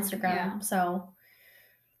Instagram. Yeah. So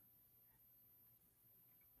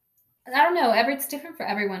I don't know. It's different for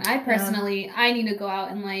everyone. I personally, I need to go out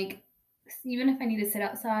and like, even if I need to sit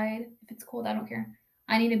outside, if it's cold, I don't care.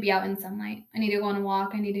 I need to be out in sunlight. I need to go on a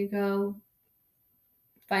walk. I need to go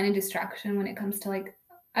find a distraction when it comes to like,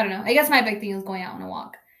 I don't know. I guess my big thing is going out on a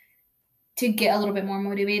walk to get a little bit more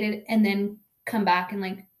motivated and then come back and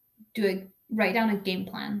like write down a game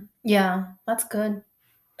plan. Yeah, that's good.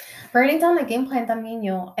 Writing down a game plan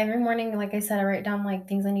también, every morning, like I said, I write down like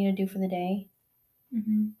things I need to do for the day.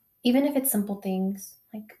 Even if it's simple things,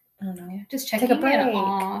 like, I don't know. Just checking it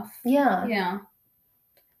off. Yeah. Yeah.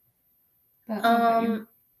 But,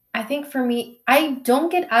 I think for me, I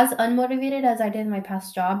don't get as unmotivated as I did in my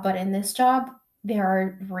past job, but in this job, there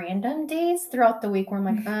are random days throughout the week where I'm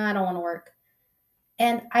like, I don't want to work.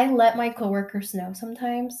 And I let my coworkers know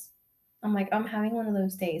sometimes. I'm like, I'm having one of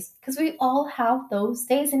those days. Because we all have those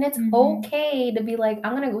days, and it's okay to be like,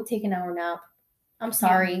 I'm going to go take an hour nap. I'm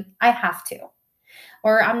sorry. I have to.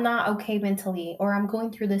 Or I'm not okay mentally, or I'm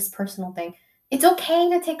going through this personal thing. It's okay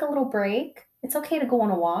to take a little break. It's okay to go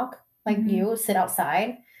on a walk, like you, sit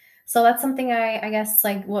outside. So that's something I guess,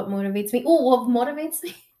 like, what motivates me. Oh, what motivates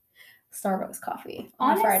me? Starbucks coffee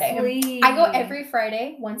on Friday. I go every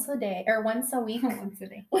Friday, once a day, or once a week. Once a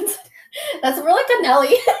day. That's more like a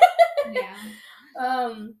Nelly.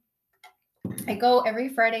 Yeah. I go every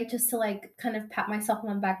Friday just to, like, kind of pat myself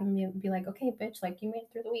on the back and be like, okay, bitch, like, you made it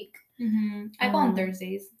through the week. I go on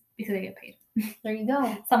Thursdays because I get paid. There you go.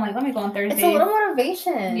 So I'm like, let me go on Thursdays. It's a little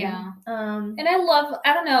motivation. Yeah. And I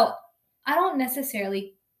don't know, I don't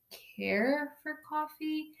necessarily care for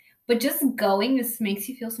coffee, but just going just makes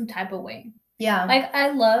you feel some type of way. Yeah. Like, I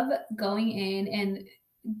love going in and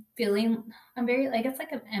feeling, I'm very, like, it's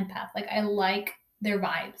like an empath. Like, I like their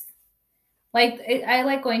vibes. Like, I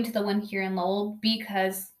like going to the one here in Lowell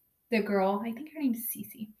because the girl, I think her name's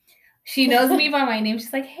Cece. She knows me by my name.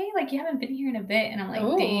 She's like, hey, like, you haven't been here in a bit. And I'm like,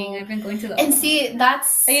 dang, I've been going to the... And see,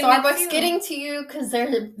 that's Starbucks getting to you because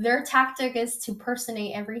their tactic is to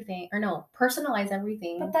personalize everything.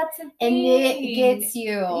 But that's the thing. And it gets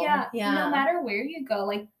you. Yeah. No matter where you go,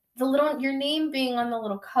 like, your name being on the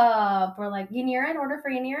little cup, or like, Yanira, an order for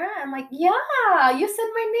Yanira. I'm like, yeah, you said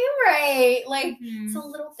my name right. Like, it's the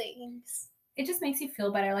little things. It just makes you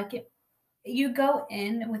feel better. Like, you go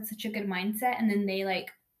in with such a good mindset, and then they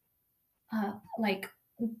like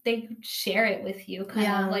they share it with you,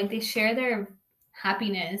 kind of like they share their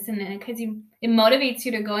happiness, and then because it motivates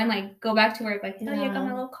you to go and like go back to work, like, oh yeah, I got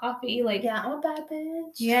my little coffee, like, yeah, I'm a bad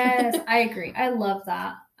bitch. Yes, I agree. I love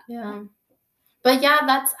that. Yeah, but yeah,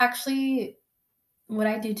 that's actually what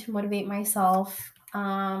I do to motivate myself.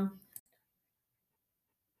 Yeah,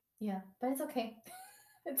 but it's okay.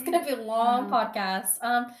 It's gonna be a long podcast.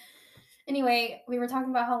 Anyway, we were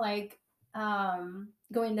talking about how, like,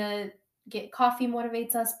 going to get coffee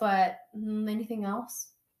motivates us, but anything else?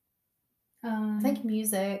 I think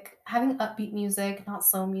music, having upbeat music, not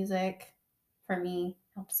slow music, for me,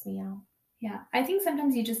 helps me out. Yeah, I think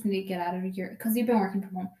sometimes you just need to get out of because you've been working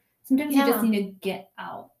from home. Sometimes you just need to get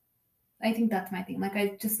out. I think that's my thing. Like,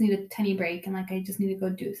 I just need a tiny break, and like, I just need to go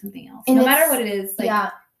do something else. And no matter what it is,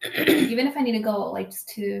 like, even if I need to go, like, just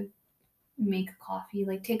to make a coffee,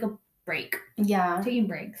 like, take a break. Yeah. Taking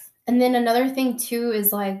breaks. And then another thing too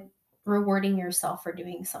is, like, rewarding yourself for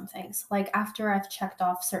doing some things. Like, after I've checked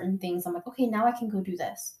off certain things, I'm like, okay, now I can go do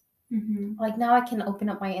this. Like, now I can open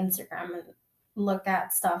up my Instagram and look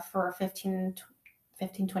at stuff for 15,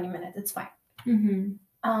 20 minutes. It's fine.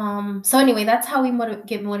 So anyway, that's how we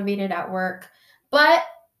get motivated at work. But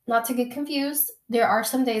not to get confused, there are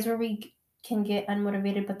some days where we can get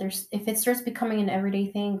unmotivated, but if it starts becoming an everyday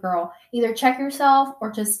thing, girl, either check yourself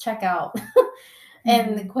or just check out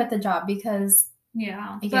and quit the job, because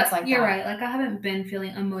it gets like you're right. Like, I haven't been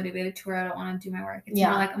feeling unmotivated to where I don't want to do my work. It's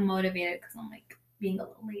more like I'm motivated because I'm like being a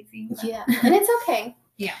little lazy. But... Yeah, and it's okay.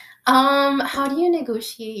 Yeah. How do you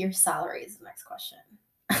negotiate your salary is the next question.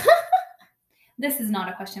 This is not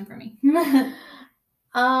a question for me.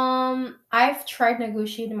 I've tried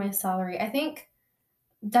negotiating my salary. I think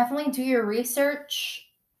definitely do your research,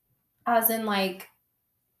 as in, like,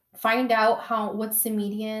 find out what's the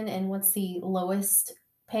median and what's the lowest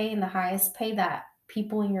pay and the highest pay that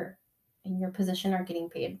people in your position are getting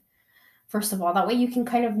paid. First of all, that way you can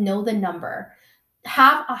kind of know the number.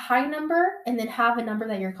 Have a high number, and then have a number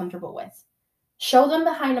that you're comfortable with. Show them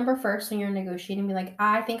the high number first when you're negotiating. Be like,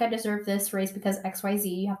 I think I deserve this raise because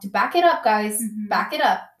XYZ. You have to back it up, guys. Back it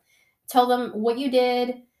up. Tell them what you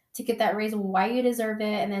did to get that raise, why you deserve it,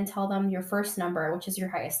 and then tell them your first number, which is your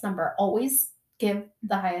highest number. Always give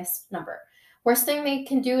the highest number. Worst thing they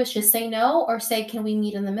can do is just say no, or say, can we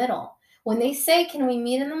meet in the middle? When they say, can we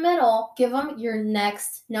meet in the middle, give them your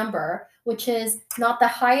next number, which is not the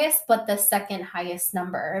highest, but the second highest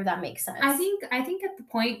number, if that makes sense. I think at the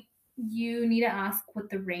point, you need to ask what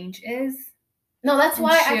the range is. No, that's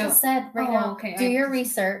why I just said now. Okay. Do your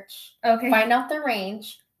research. Okay. Find out the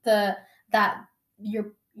range that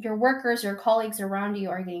your workers, your colleagues around you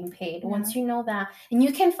are getting paid. Once you know that, and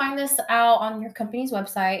you can find this out on your company's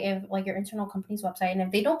website, if, like, your internal company's website, and if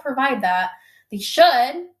they don't provide that, they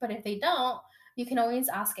should, but if they don't, you can always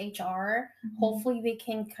ask HR. Hopefully they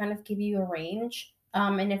can kind of give you a range.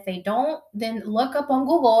 And if they don't, then look up on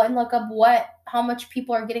Google and look up how much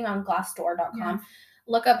people are getting on Glassdoor.com. Yeah.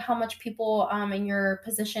 Look up how much people in your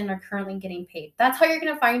position are currently getting paid. That's how you're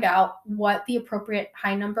going to find out what the appropriate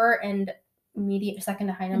high number and second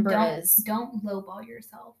to high number is. Don't lowball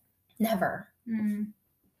yourself. Never.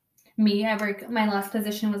 Me, my last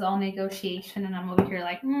position was all negotiation, and I'm over here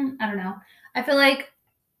like, I don't know. I feel like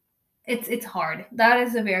it's hard. That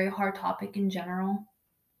is a very hard topic in general.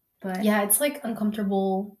 But yeah, it's like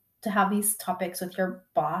uncomfortable to have these topics with your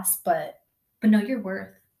boss, but know your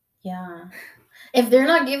worth. Yeah. If they're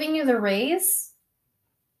not giving you the raise,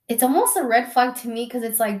 it's almost a red flag to me because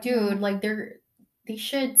it's like, dude, like they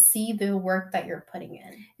should see the work that you're putting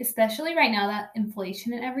in. Especially right now that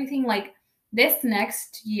inflation and everything, like this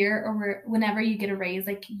next year or whenever you get a raise,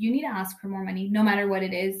 like you need to ask for more money no matter what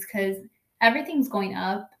it is because everything's going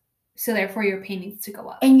up. So therefore your pay needs to go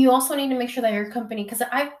up. And you also need to make sure that your company, because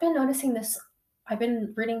I've been noticing this, I've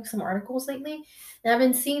been reading some articles lately, and I've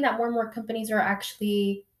been seeing that more and more companies are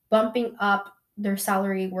actually bumping up their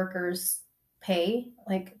salary workers' pay,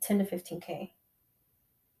 like 10 to 15K.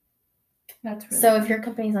 That's really so if your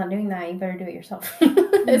company's not doing that, you better do it yourself.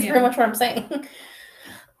 It's pretty much what I'm saying.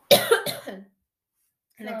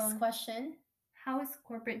 Next question. How is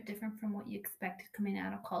corporate different from what you expected coming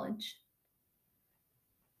out of college?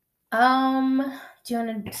 Do you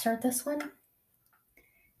want to start this one?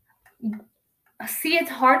 See, it's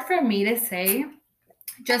hard for me to say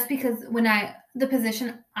just because the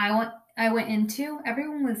position I went into,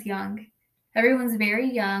 everyone was young. Everyone's very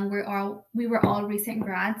young. We were all recent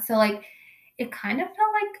grads. So like it kind of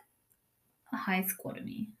felt like a high school to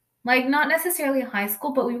me. Like not necessarily a high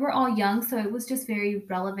school, but we were all young, so it was just very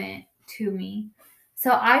relevant to me.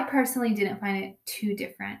 So I personally didn't find it too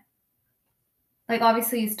different. Like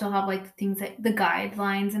obviously you still have like things like the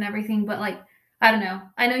guidelines and everything, but like I don't know.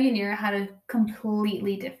 I know Yanira had a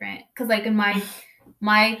completely different because like in my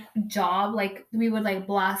job, like we would like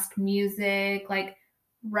blast music, like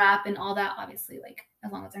rap and all that, obviously, like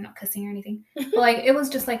as long as they're not cussing or anything. But like it was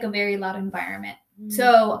just like a very loud environment.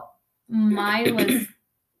 So mine was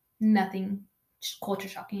nothing culture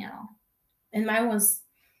shocking at all. And mine was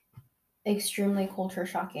extremely culture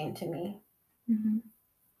shocking to me.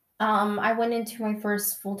 I went into my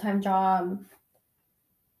first full-time job.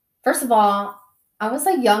 First of all, I was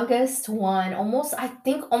the youngest one, almost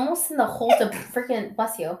in the whole freaking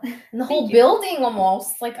bless you, in the whole building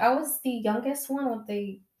almost. Like I was the youngest one with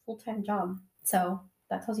a full-time job. So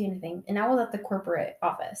that tells you anything. And I was at the corporate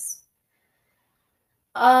office.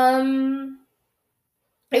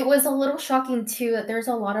 It was a little shocking too that there's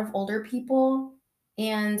a lot of older people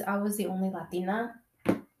and I was the only Latina.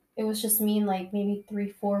 It was just me and like maybe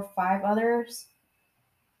 3, 4, 5 others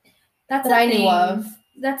that I knew of.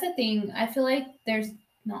 That's a thing. I feel like there's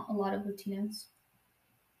not a lot of Latinos.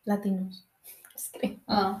 Just kidding.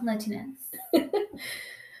 Oh, Latinas.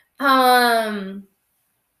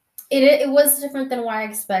 It was different than what I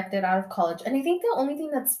expected out of college. And I think the only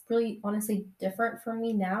thing that's really honestly different for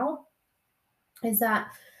me now is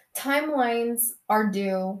that timelines are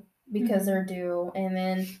due because they're due. And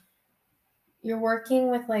then you're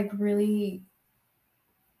working with like really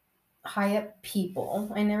high up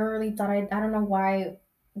people. I never really thought I don't know why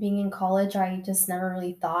being in college, I just never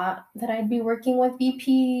really thought that I'd be working with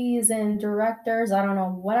VPs and directors. I don't know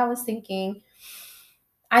what I was thinking.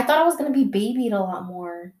 I thought I was going to be babied a lot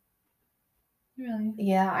more. Really?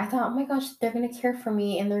 Yeah, I thought, oh my gosh, they're going to care for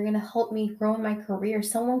me and they're going to help me grow in my career.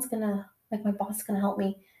 Someone's going to, like my boss is going to help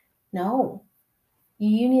me. No,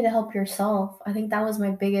 you need to help yourself. I think that was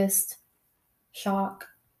my biggest shock.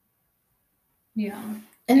 Yeah.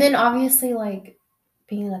 And then obviously, like,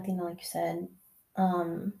 being Latina, like you said,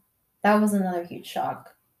 that was another huge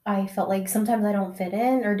shock. I felt like sometimes I don't fit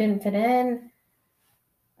in or didn't fit in.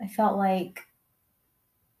 I felt like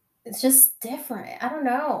it's just different. I don't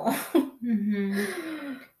know.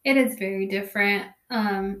 It is very different.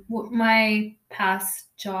 My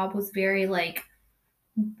past job was very like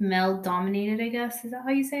male dominated, I guess. Is that how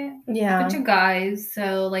you say it? Yeah. A bunch of guys.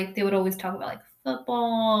 So like they would always talk about like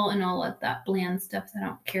football and all of that bland stuff that I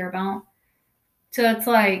don't care about. So it's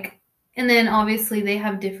like, and then obviously they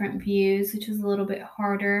have different views, which is a little bit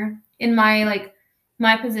harder. In my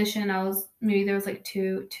position, there was like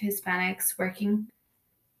two Hispanics working.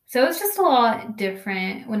 So it's just a lot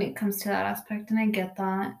different when it comes to that aspect, and I get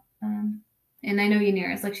that. And I know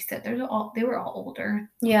Yanira's, like she said, they were all older.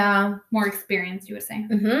 Yeah. More experienced, you would say.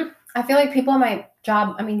 I feel like people at my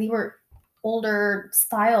job, I mean, they were older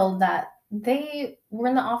styled that they were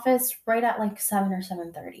in the office right at like 7 or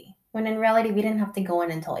 7:30. When in reality, we didn't have to go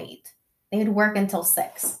in until 8. They would work until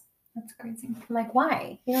 6. That's crazy. I'm like,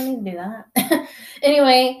 why? You don't need to do that.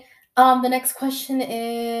 Anyway, the next question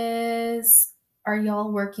is, are y'all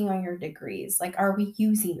working on your degrees? Like, are we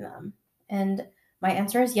using them? And my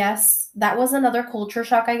answer is yes. That was another culture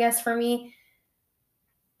shock, I guess, for me.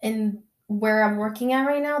 And where I'm working at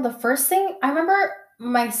right now, the first thing I remember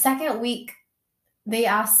my second week,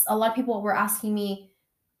 a lot of people were asking me,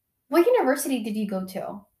 what university did you go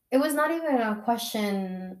to? It was not even a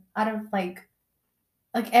question out of like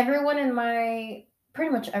everyone in my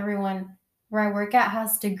pretty much everyone where I work at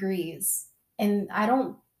has degrees. And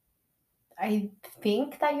I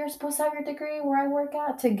think that you're supposed to have your degree where I work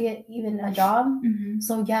at to get even a job. Mm-hmm.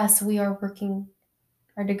 So yes, we are working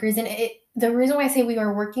our degrees, and the reason why I say we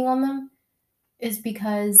are working on them is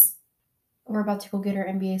because we're about to go get our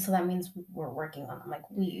MBA, so that means we're working on them. Like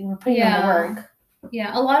we're putting in the work.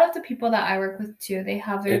 Yeah, a lot of the people that I work with too, they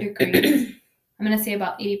have their degrees. I'm gonna say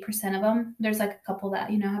about 80% of them. There's like a couple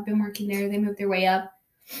that have been working there. They moved their way up,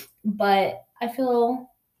 but I feel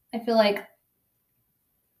like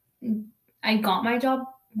I got my job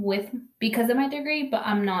because of my degree, but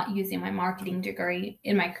I'm not using my marketing degree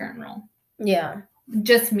in my current role. Yeah,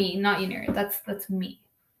 just me, not Unir. That's me.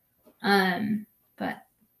 But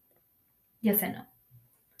yes, I know.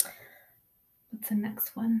 What's the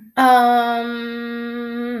next one?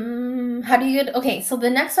 How do you get? Okay, so the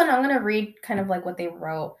next one I'm gonna read kind of like what they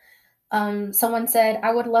wrote. Someone said,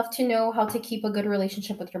 I would love to know how to keep a good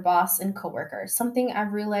relationship with your boss and coworkers. Something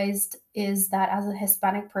I've realized is that as a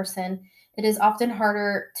Hispanic person, it is often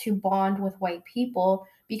harder to bond with white people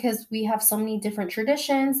because we have so many different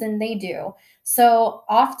traditions than they do. So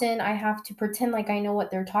often I have to pretend like I know what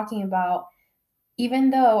they're talking about. Even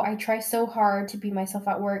though I try so hard to be myself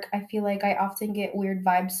at work, I feel like I often get weird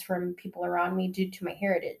vibes from people around me due to my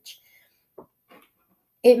heritage.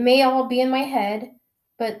 It may all be in my head,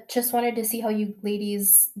 but just wanted to see how you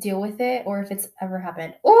ladies deal with it or if it's ever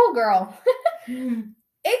happened. Oh, girl.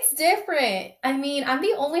 It's different. I mean, I'm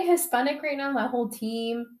the only Hispanic right now on my whole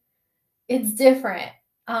team. It's different.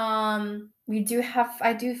 I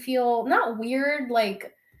do feel not weird,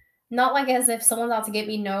 like, not like as if someone's out to get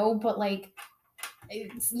me, no, but like,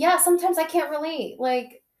 yeah, sometimes I can't relate.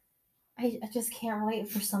 Like, I just can't relate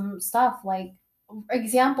for some stuff. Like,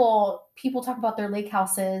 example, people talk about their lake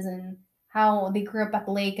houses and how they grew up at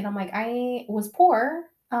the lake, and I'm like, I was poor.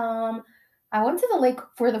 I went to the lake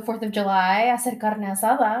for the 4th of July. I said carne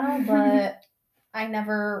asada, but I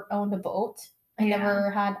never owned a boat. I never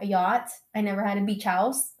had a yacht. I never had a beach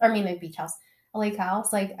house. I mean, a beach house, a lake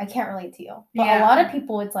house. Like, I can't relate to you. But a lot of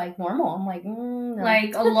people, it's like normal. I'm like, no.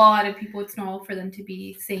 Like a lot of people, it's normal for them to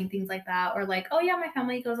be saying things like that, or like, oh yeah, my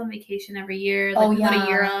family goes on vacation every year. Like, we go to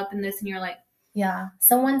Europe and this, and you're like, yeah.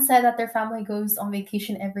 Someone said that their family goes on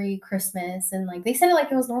vacation every Christmas, and like they said it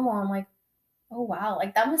like it was normal. I'm like, oh wow,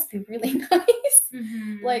 like that must be really nice.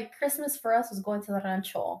 Mm-hmm. Like Christmas for us was going to the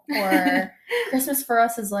rancho, or Christmas for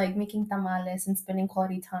us is like making tamales and spending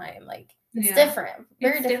quality time. Like it's different,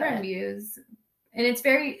 very different views, and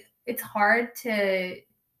it's hard to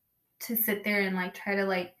sit there and like try to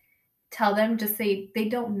like tell them, just say they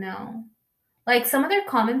don't know. Like some of their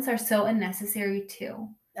comments are so unnecessary too.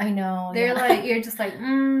 I know. They're like, you're just like,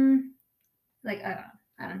 like I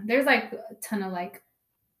don't know. There's like a ton of like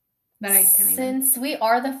that I can't even. Since we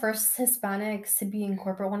are the first Hispanics to be in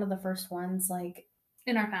corporate, one of the first ones, like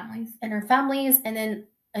in our families, and then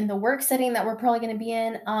in the work setting that we're probably going to be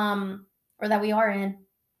in, or that we are in,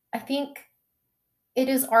 I think it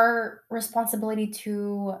is our responsibility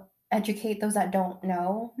to educate those that don't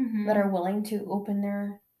know, that are willing to open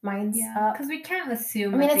their minds up. Because we can't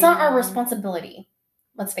assume. I mean, it's not our responsibility,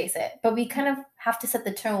 let's face it, but we kind of have to set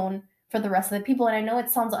the tone for the rest of the people. And I know it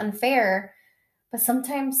sounds unfair, but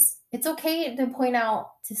sometimes it's okay to point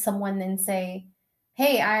out to someone and say,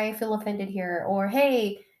 hey, I feel offended here, or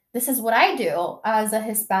hey, this is what I do as a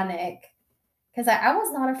Hispanic. Because I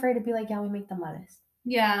was not afraid to be like, yeah, we make tamales.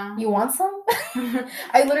 Yeah. You want some?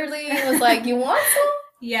 I literally was like, you want some?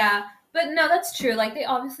 Yeah. But no, that's true. Like, they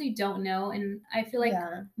obviously don't know. And I feel like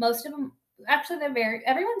most of them, actually,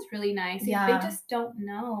 everyone's really nice. Yeah. They just don't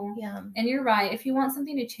know. Yeah. And you're right. If you want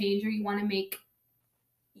something to change or you want to make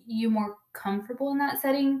you more comfortable in that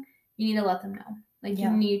setting, you need to let them know. Like, you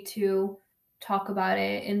need to talk about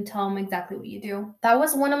it and tell them exactly what you do. That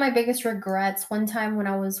was one of my biggest regrets. One time when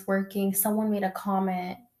I was working, someone made a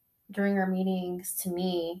comment during our meetings to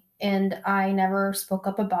me, and I never spoke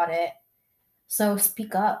up about it. So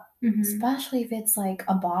speak up, especially if it's like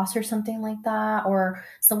a boss or something like that, or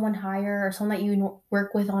someone higher, or someone that you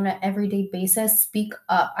work with on an everyday basis. Speak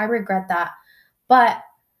up. I regret that. But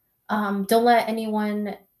don't let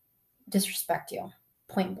anyone disrespect you,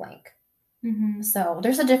 point blank. So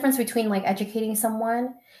there's a difference between like educating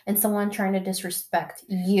someone and someone trying to disrespect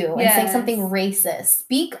you and say something racist.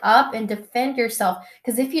 Speak up and defend yourself,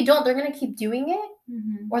 because if you don't, they're going to keep doing it,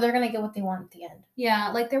 or they're going to get what they want at the end. Yeah,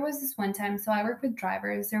 like there was this one time, so I work with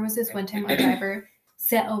drivers. There was this one time a driver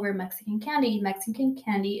set over Mexican candy. Mexican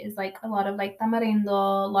candy is like a lot of like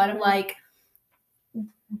tamarindo, a lot of like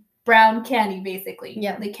brown candy, basically.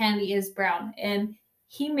 Yeah. The candy is brown. And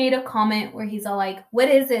he made a comment where he's all like, "What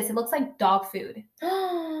is this? It looks like dog food."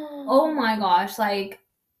 Oh my gosh. Like,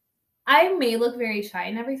 I may look very shy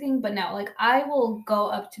and everything, but no, like, I will go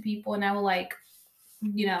up to people and I will, like,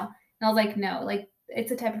 and I was like, "No, like,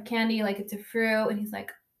 it's a type of candy, like, it's a fruit." And he's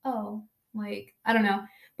like, "Oh, like, I don't know."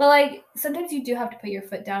 But, like, sometimes you do have to put your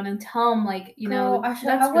foot down and tell him, like, Girl, actually,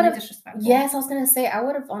 that's I really would've disrespectful. yes, I was gonna say, I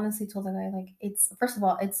would've honestly told the guy, like, it's first of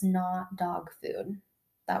all, it's not dog food.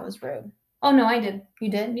 That was rude. Oh, no, I did. You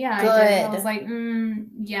did? Yeah, Good. I did. I was like,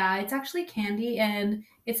 yeah, it's actually candy, and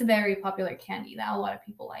it's a very popular candy that a lot of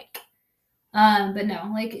people like. But no,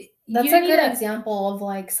 like, That's you a need good to, example of,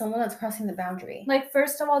 like, someone that's crossing the boundary. like,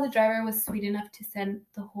 first of all, the driver was sweet enough to send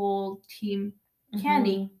the whole team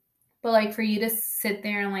candy. But, like, for you to sit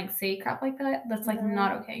there and, like, say crap like that, that's, like,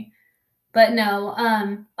 not okay. But no,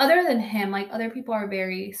 other than him, like, other people are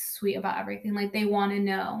very sweet about everything. Like, they want to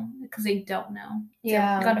know because they don't know.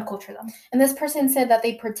 Yeah. So you gotta culture them. And this person said that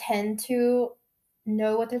they pretend to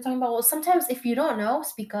know what they're talking about. Well, sometimes if you don't know,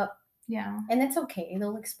 speak up. Yeah. And it's okay.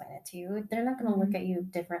 They'll explain it to you. They're not going to Mhm. look at you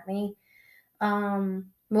differently.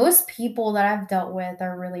 Most people that I've dealt with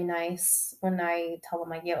are really nice when I tell them,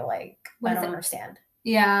 like, yo, like, What I is don't it? understand.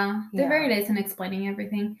 Yeah, they're Yeah. very nice in explaining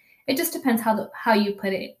everything. It just depends how you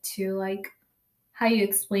put it to, like, how you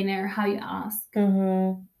explain it or how you ask.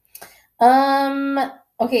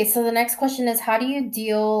 Okay, so the next question is how do you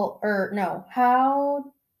deal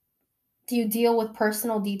with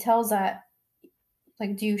personal details that,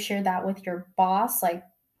 like, do you share that with your boss? Like,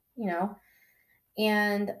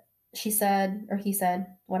 and she said, or he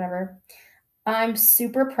said, whatever. I'm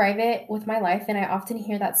super private with my life, and I often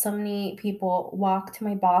hear that so many people walk to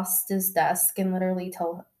my boss's desk and literally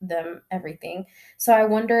tell them everything. So I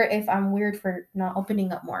wonder if I'm weird for not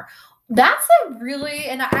opening up more. That's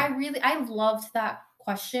I loved that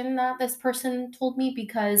question that this person told me,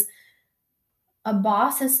 because a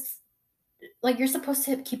boss is like, you're supposed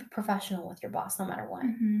to keep it professional with your boss no matter what.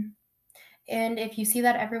 Mhm. And if you see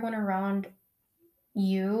that everyone around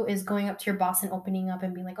you is going up to your boss and opening up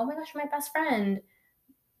and being like, "Oh my gosh, you're my best friend,"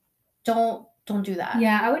 don't do that.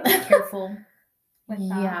 Yeah, I would be careful with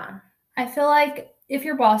that. Yeah. I feel like if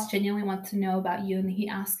your boss genuinely wants to know about you and he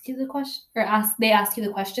asks you the question or they ask you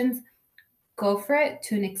the questions, go for it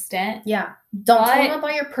to an extent. Yeah. Don't tell them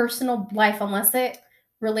about your personal life unless it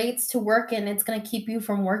relates to work and it's going to keep you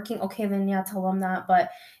from working. Okay, then yeah, tell them that.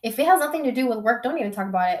 But if it has nothing to do with work, don't even talk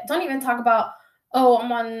about it. Don't even talk about, oh,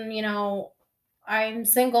 I'm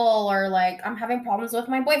single, or like I'm having problems with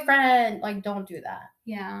my boyfriend. Like, don't do that.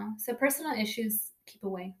 Yeah. So personal issues, keep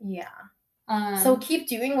away. Yeah. So keep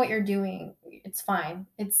doing what you're doing. It's fine.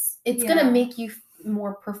 It's gonna make you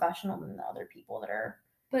more professional than the other people that are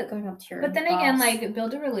going up to your But then boss. again, like,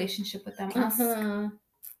 build a relationship with them.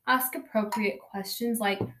 Ask appropriate questions,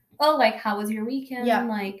 like, oh, like, how was your weekend? Yeah.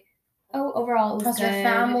 Like, oh, overall it was how's good. your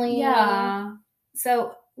family? Yeah.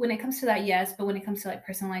 So when it comes to that, yes, but when it comes to like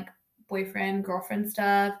personal, like boyfriend, girlfriend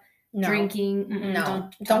stuff, drinking,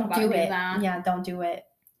 don't do it. That. Yeah, don't do it.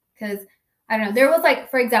 Because I don't know. There was like,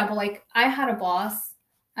 for example, like I had a boss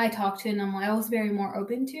I talked to and I was very more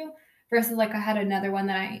open to, versus like I had another one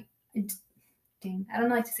that I don't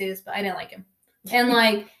like to say this, but I didn't like him. And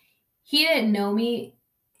like he didn't know me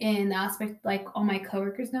in the aspect like all my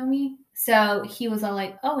coworkers know me. So he was all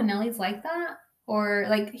like, "Oh, Nellie's like that?" Or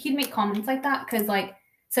like he'd make comments like that because like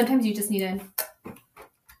sometimes you just need to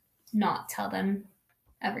not tell them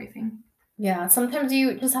everything. Yeah, sometimes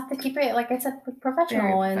you just have to keep it, like I said,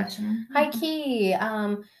 professional and high key.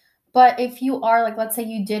 But if you are like, let's say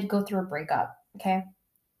you did go through a breakup, okay,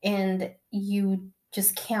 and you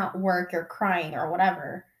just can't work, you're crying or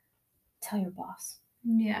whatever, tell your boss.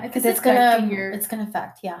 Yeah, because it's gonna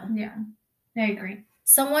affect. Yeah. Yeah, I agree.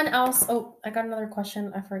 Someone else. Oh, I got another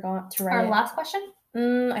question. I forgot to write. Our last question.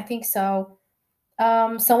 I think so.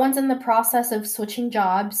 Someone's in the process of switching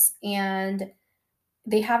jobs and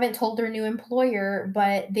they haven't told their new employer,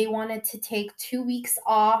 but they wanted to take 2 weeks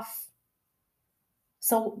off.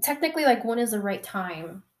 So technically, like, when is the right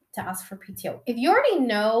time to ask for PTO? If you already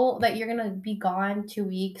know that you're gonna be gone 2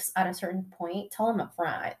 weeks at a certain point, tell them up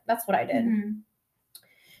front. That's what I did.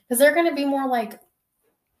 Because they're gonna be more like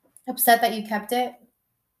upset that you kept it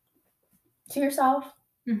to yourself.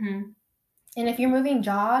 And if you're moving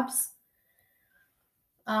jobs,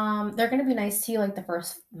 they're gonna be nice to you like the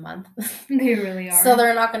first month. They really are. So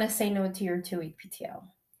they're not gonna say no to your 2-week PTO.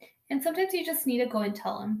 And sometimes you just need to go and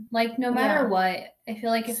tell them. Like, no matter what, I feel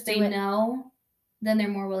like if they know, then they're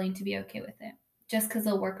more willing to be okay with it. Just because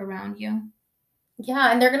they'll work around you.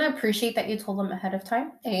 Yeah, and they're gonna appreciate that you told them ahead of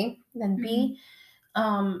time, A. Then B,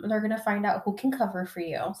 they're gonna find out who can cover for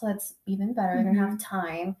you. So that's even better. They're gonna have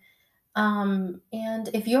time. And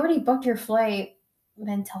if you already booked your flight,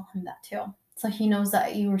 then tell him that too. So he knows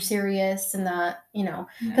that you were serious and that, because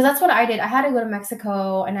Yeah. that's what I did. I had to go to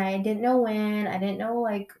Mexico and I didn't know when, I didn't know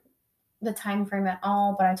like the time frame at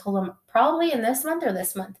all, but I told him probably in this month or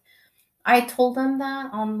this month. I told them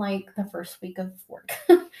that on like the first week of work.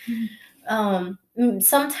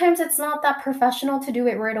 Sometimes it's not that professional to do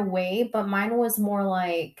it right away, but mine was more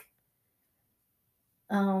like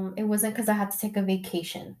it wasn't because I had to take a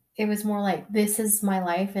vacation. It was more like this is my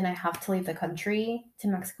life and I have to leave the country to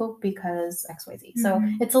Mexico because XYZ. So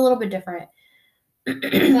it's a little bit different.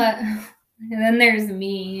 But then there's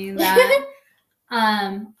me that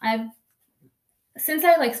I've since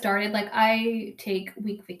I like started, like I take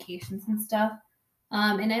week vacations and stuff.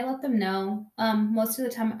 And I let them know. Most of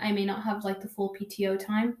the time I may not have like the full PTO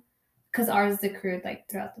time because ours is accrued like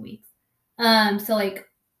throughout the week. So like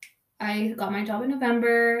I got my job in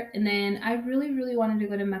November, and then I really, really wanted to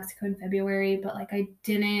go to Mexico in February, but like I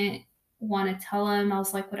didn't want to tell him. I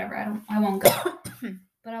was like, whatever, I won't go.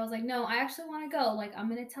 But I was like, no, I actually want to go. Like I'm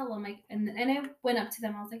gonna tell them. Like, and I went up to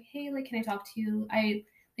them. I was like, hey, like, can I talk to you? I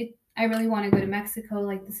really want to go to Mexico.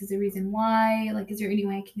 Like, this is the reason why. Like, is there any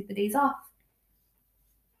way I can get the days off?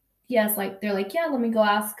 Yes, like they're like, yeah, let me go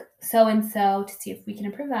ask so and so to see if we can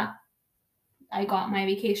approve that. I got my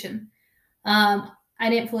vacation. I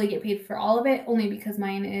didn't fully get paid for all of it, only because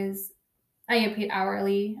mine is I get paid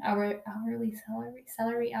hourly, salary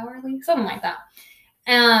hourly, something like that.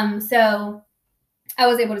 So I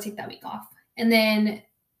was able to take that week off, and then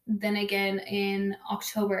again in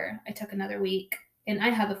October I took another week, and I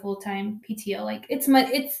had the full time PTO. Like it's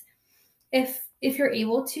if you're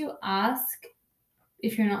able to ask,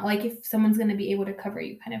 if you're not like if someone's going to be able to cover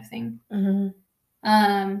you, kind of thing.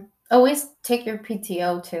 Always take your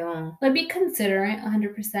PTO too. Like be considerate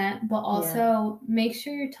 100%, but also make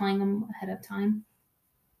sure you're telling them ahead of time.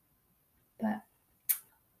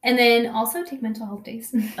 And then also take mental health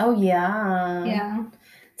days. Oh yeah. Yeah.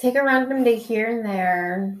 Take a random day here and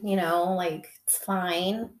there, like it's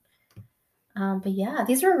fine. But yeah,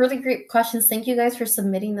 these were really great questions. Thank you guys for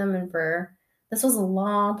submitting them and this was a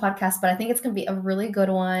long podcast, but I think it's gonna be a really good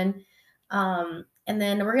one. And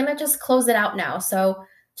then we're gonna just close it out now. So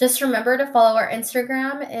just remember to follow our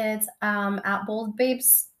Instagram. It's at Bold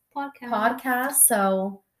Babes Podcast.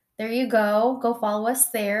 So there you go. Go follow us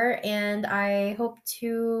there. And I hope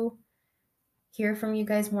to hear from you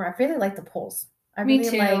guys more. I really like the polls. I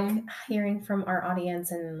really like hearing from our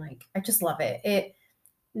audience, and like I just love it. It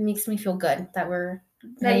makes me feel good that we're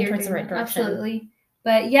heading towards the right direction. Absolutely.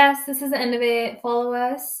 But yes, this is the end of it. Follow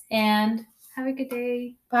us and have a good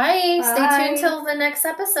day. Bye. Stay tuned till the next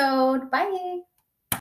episode. Bye.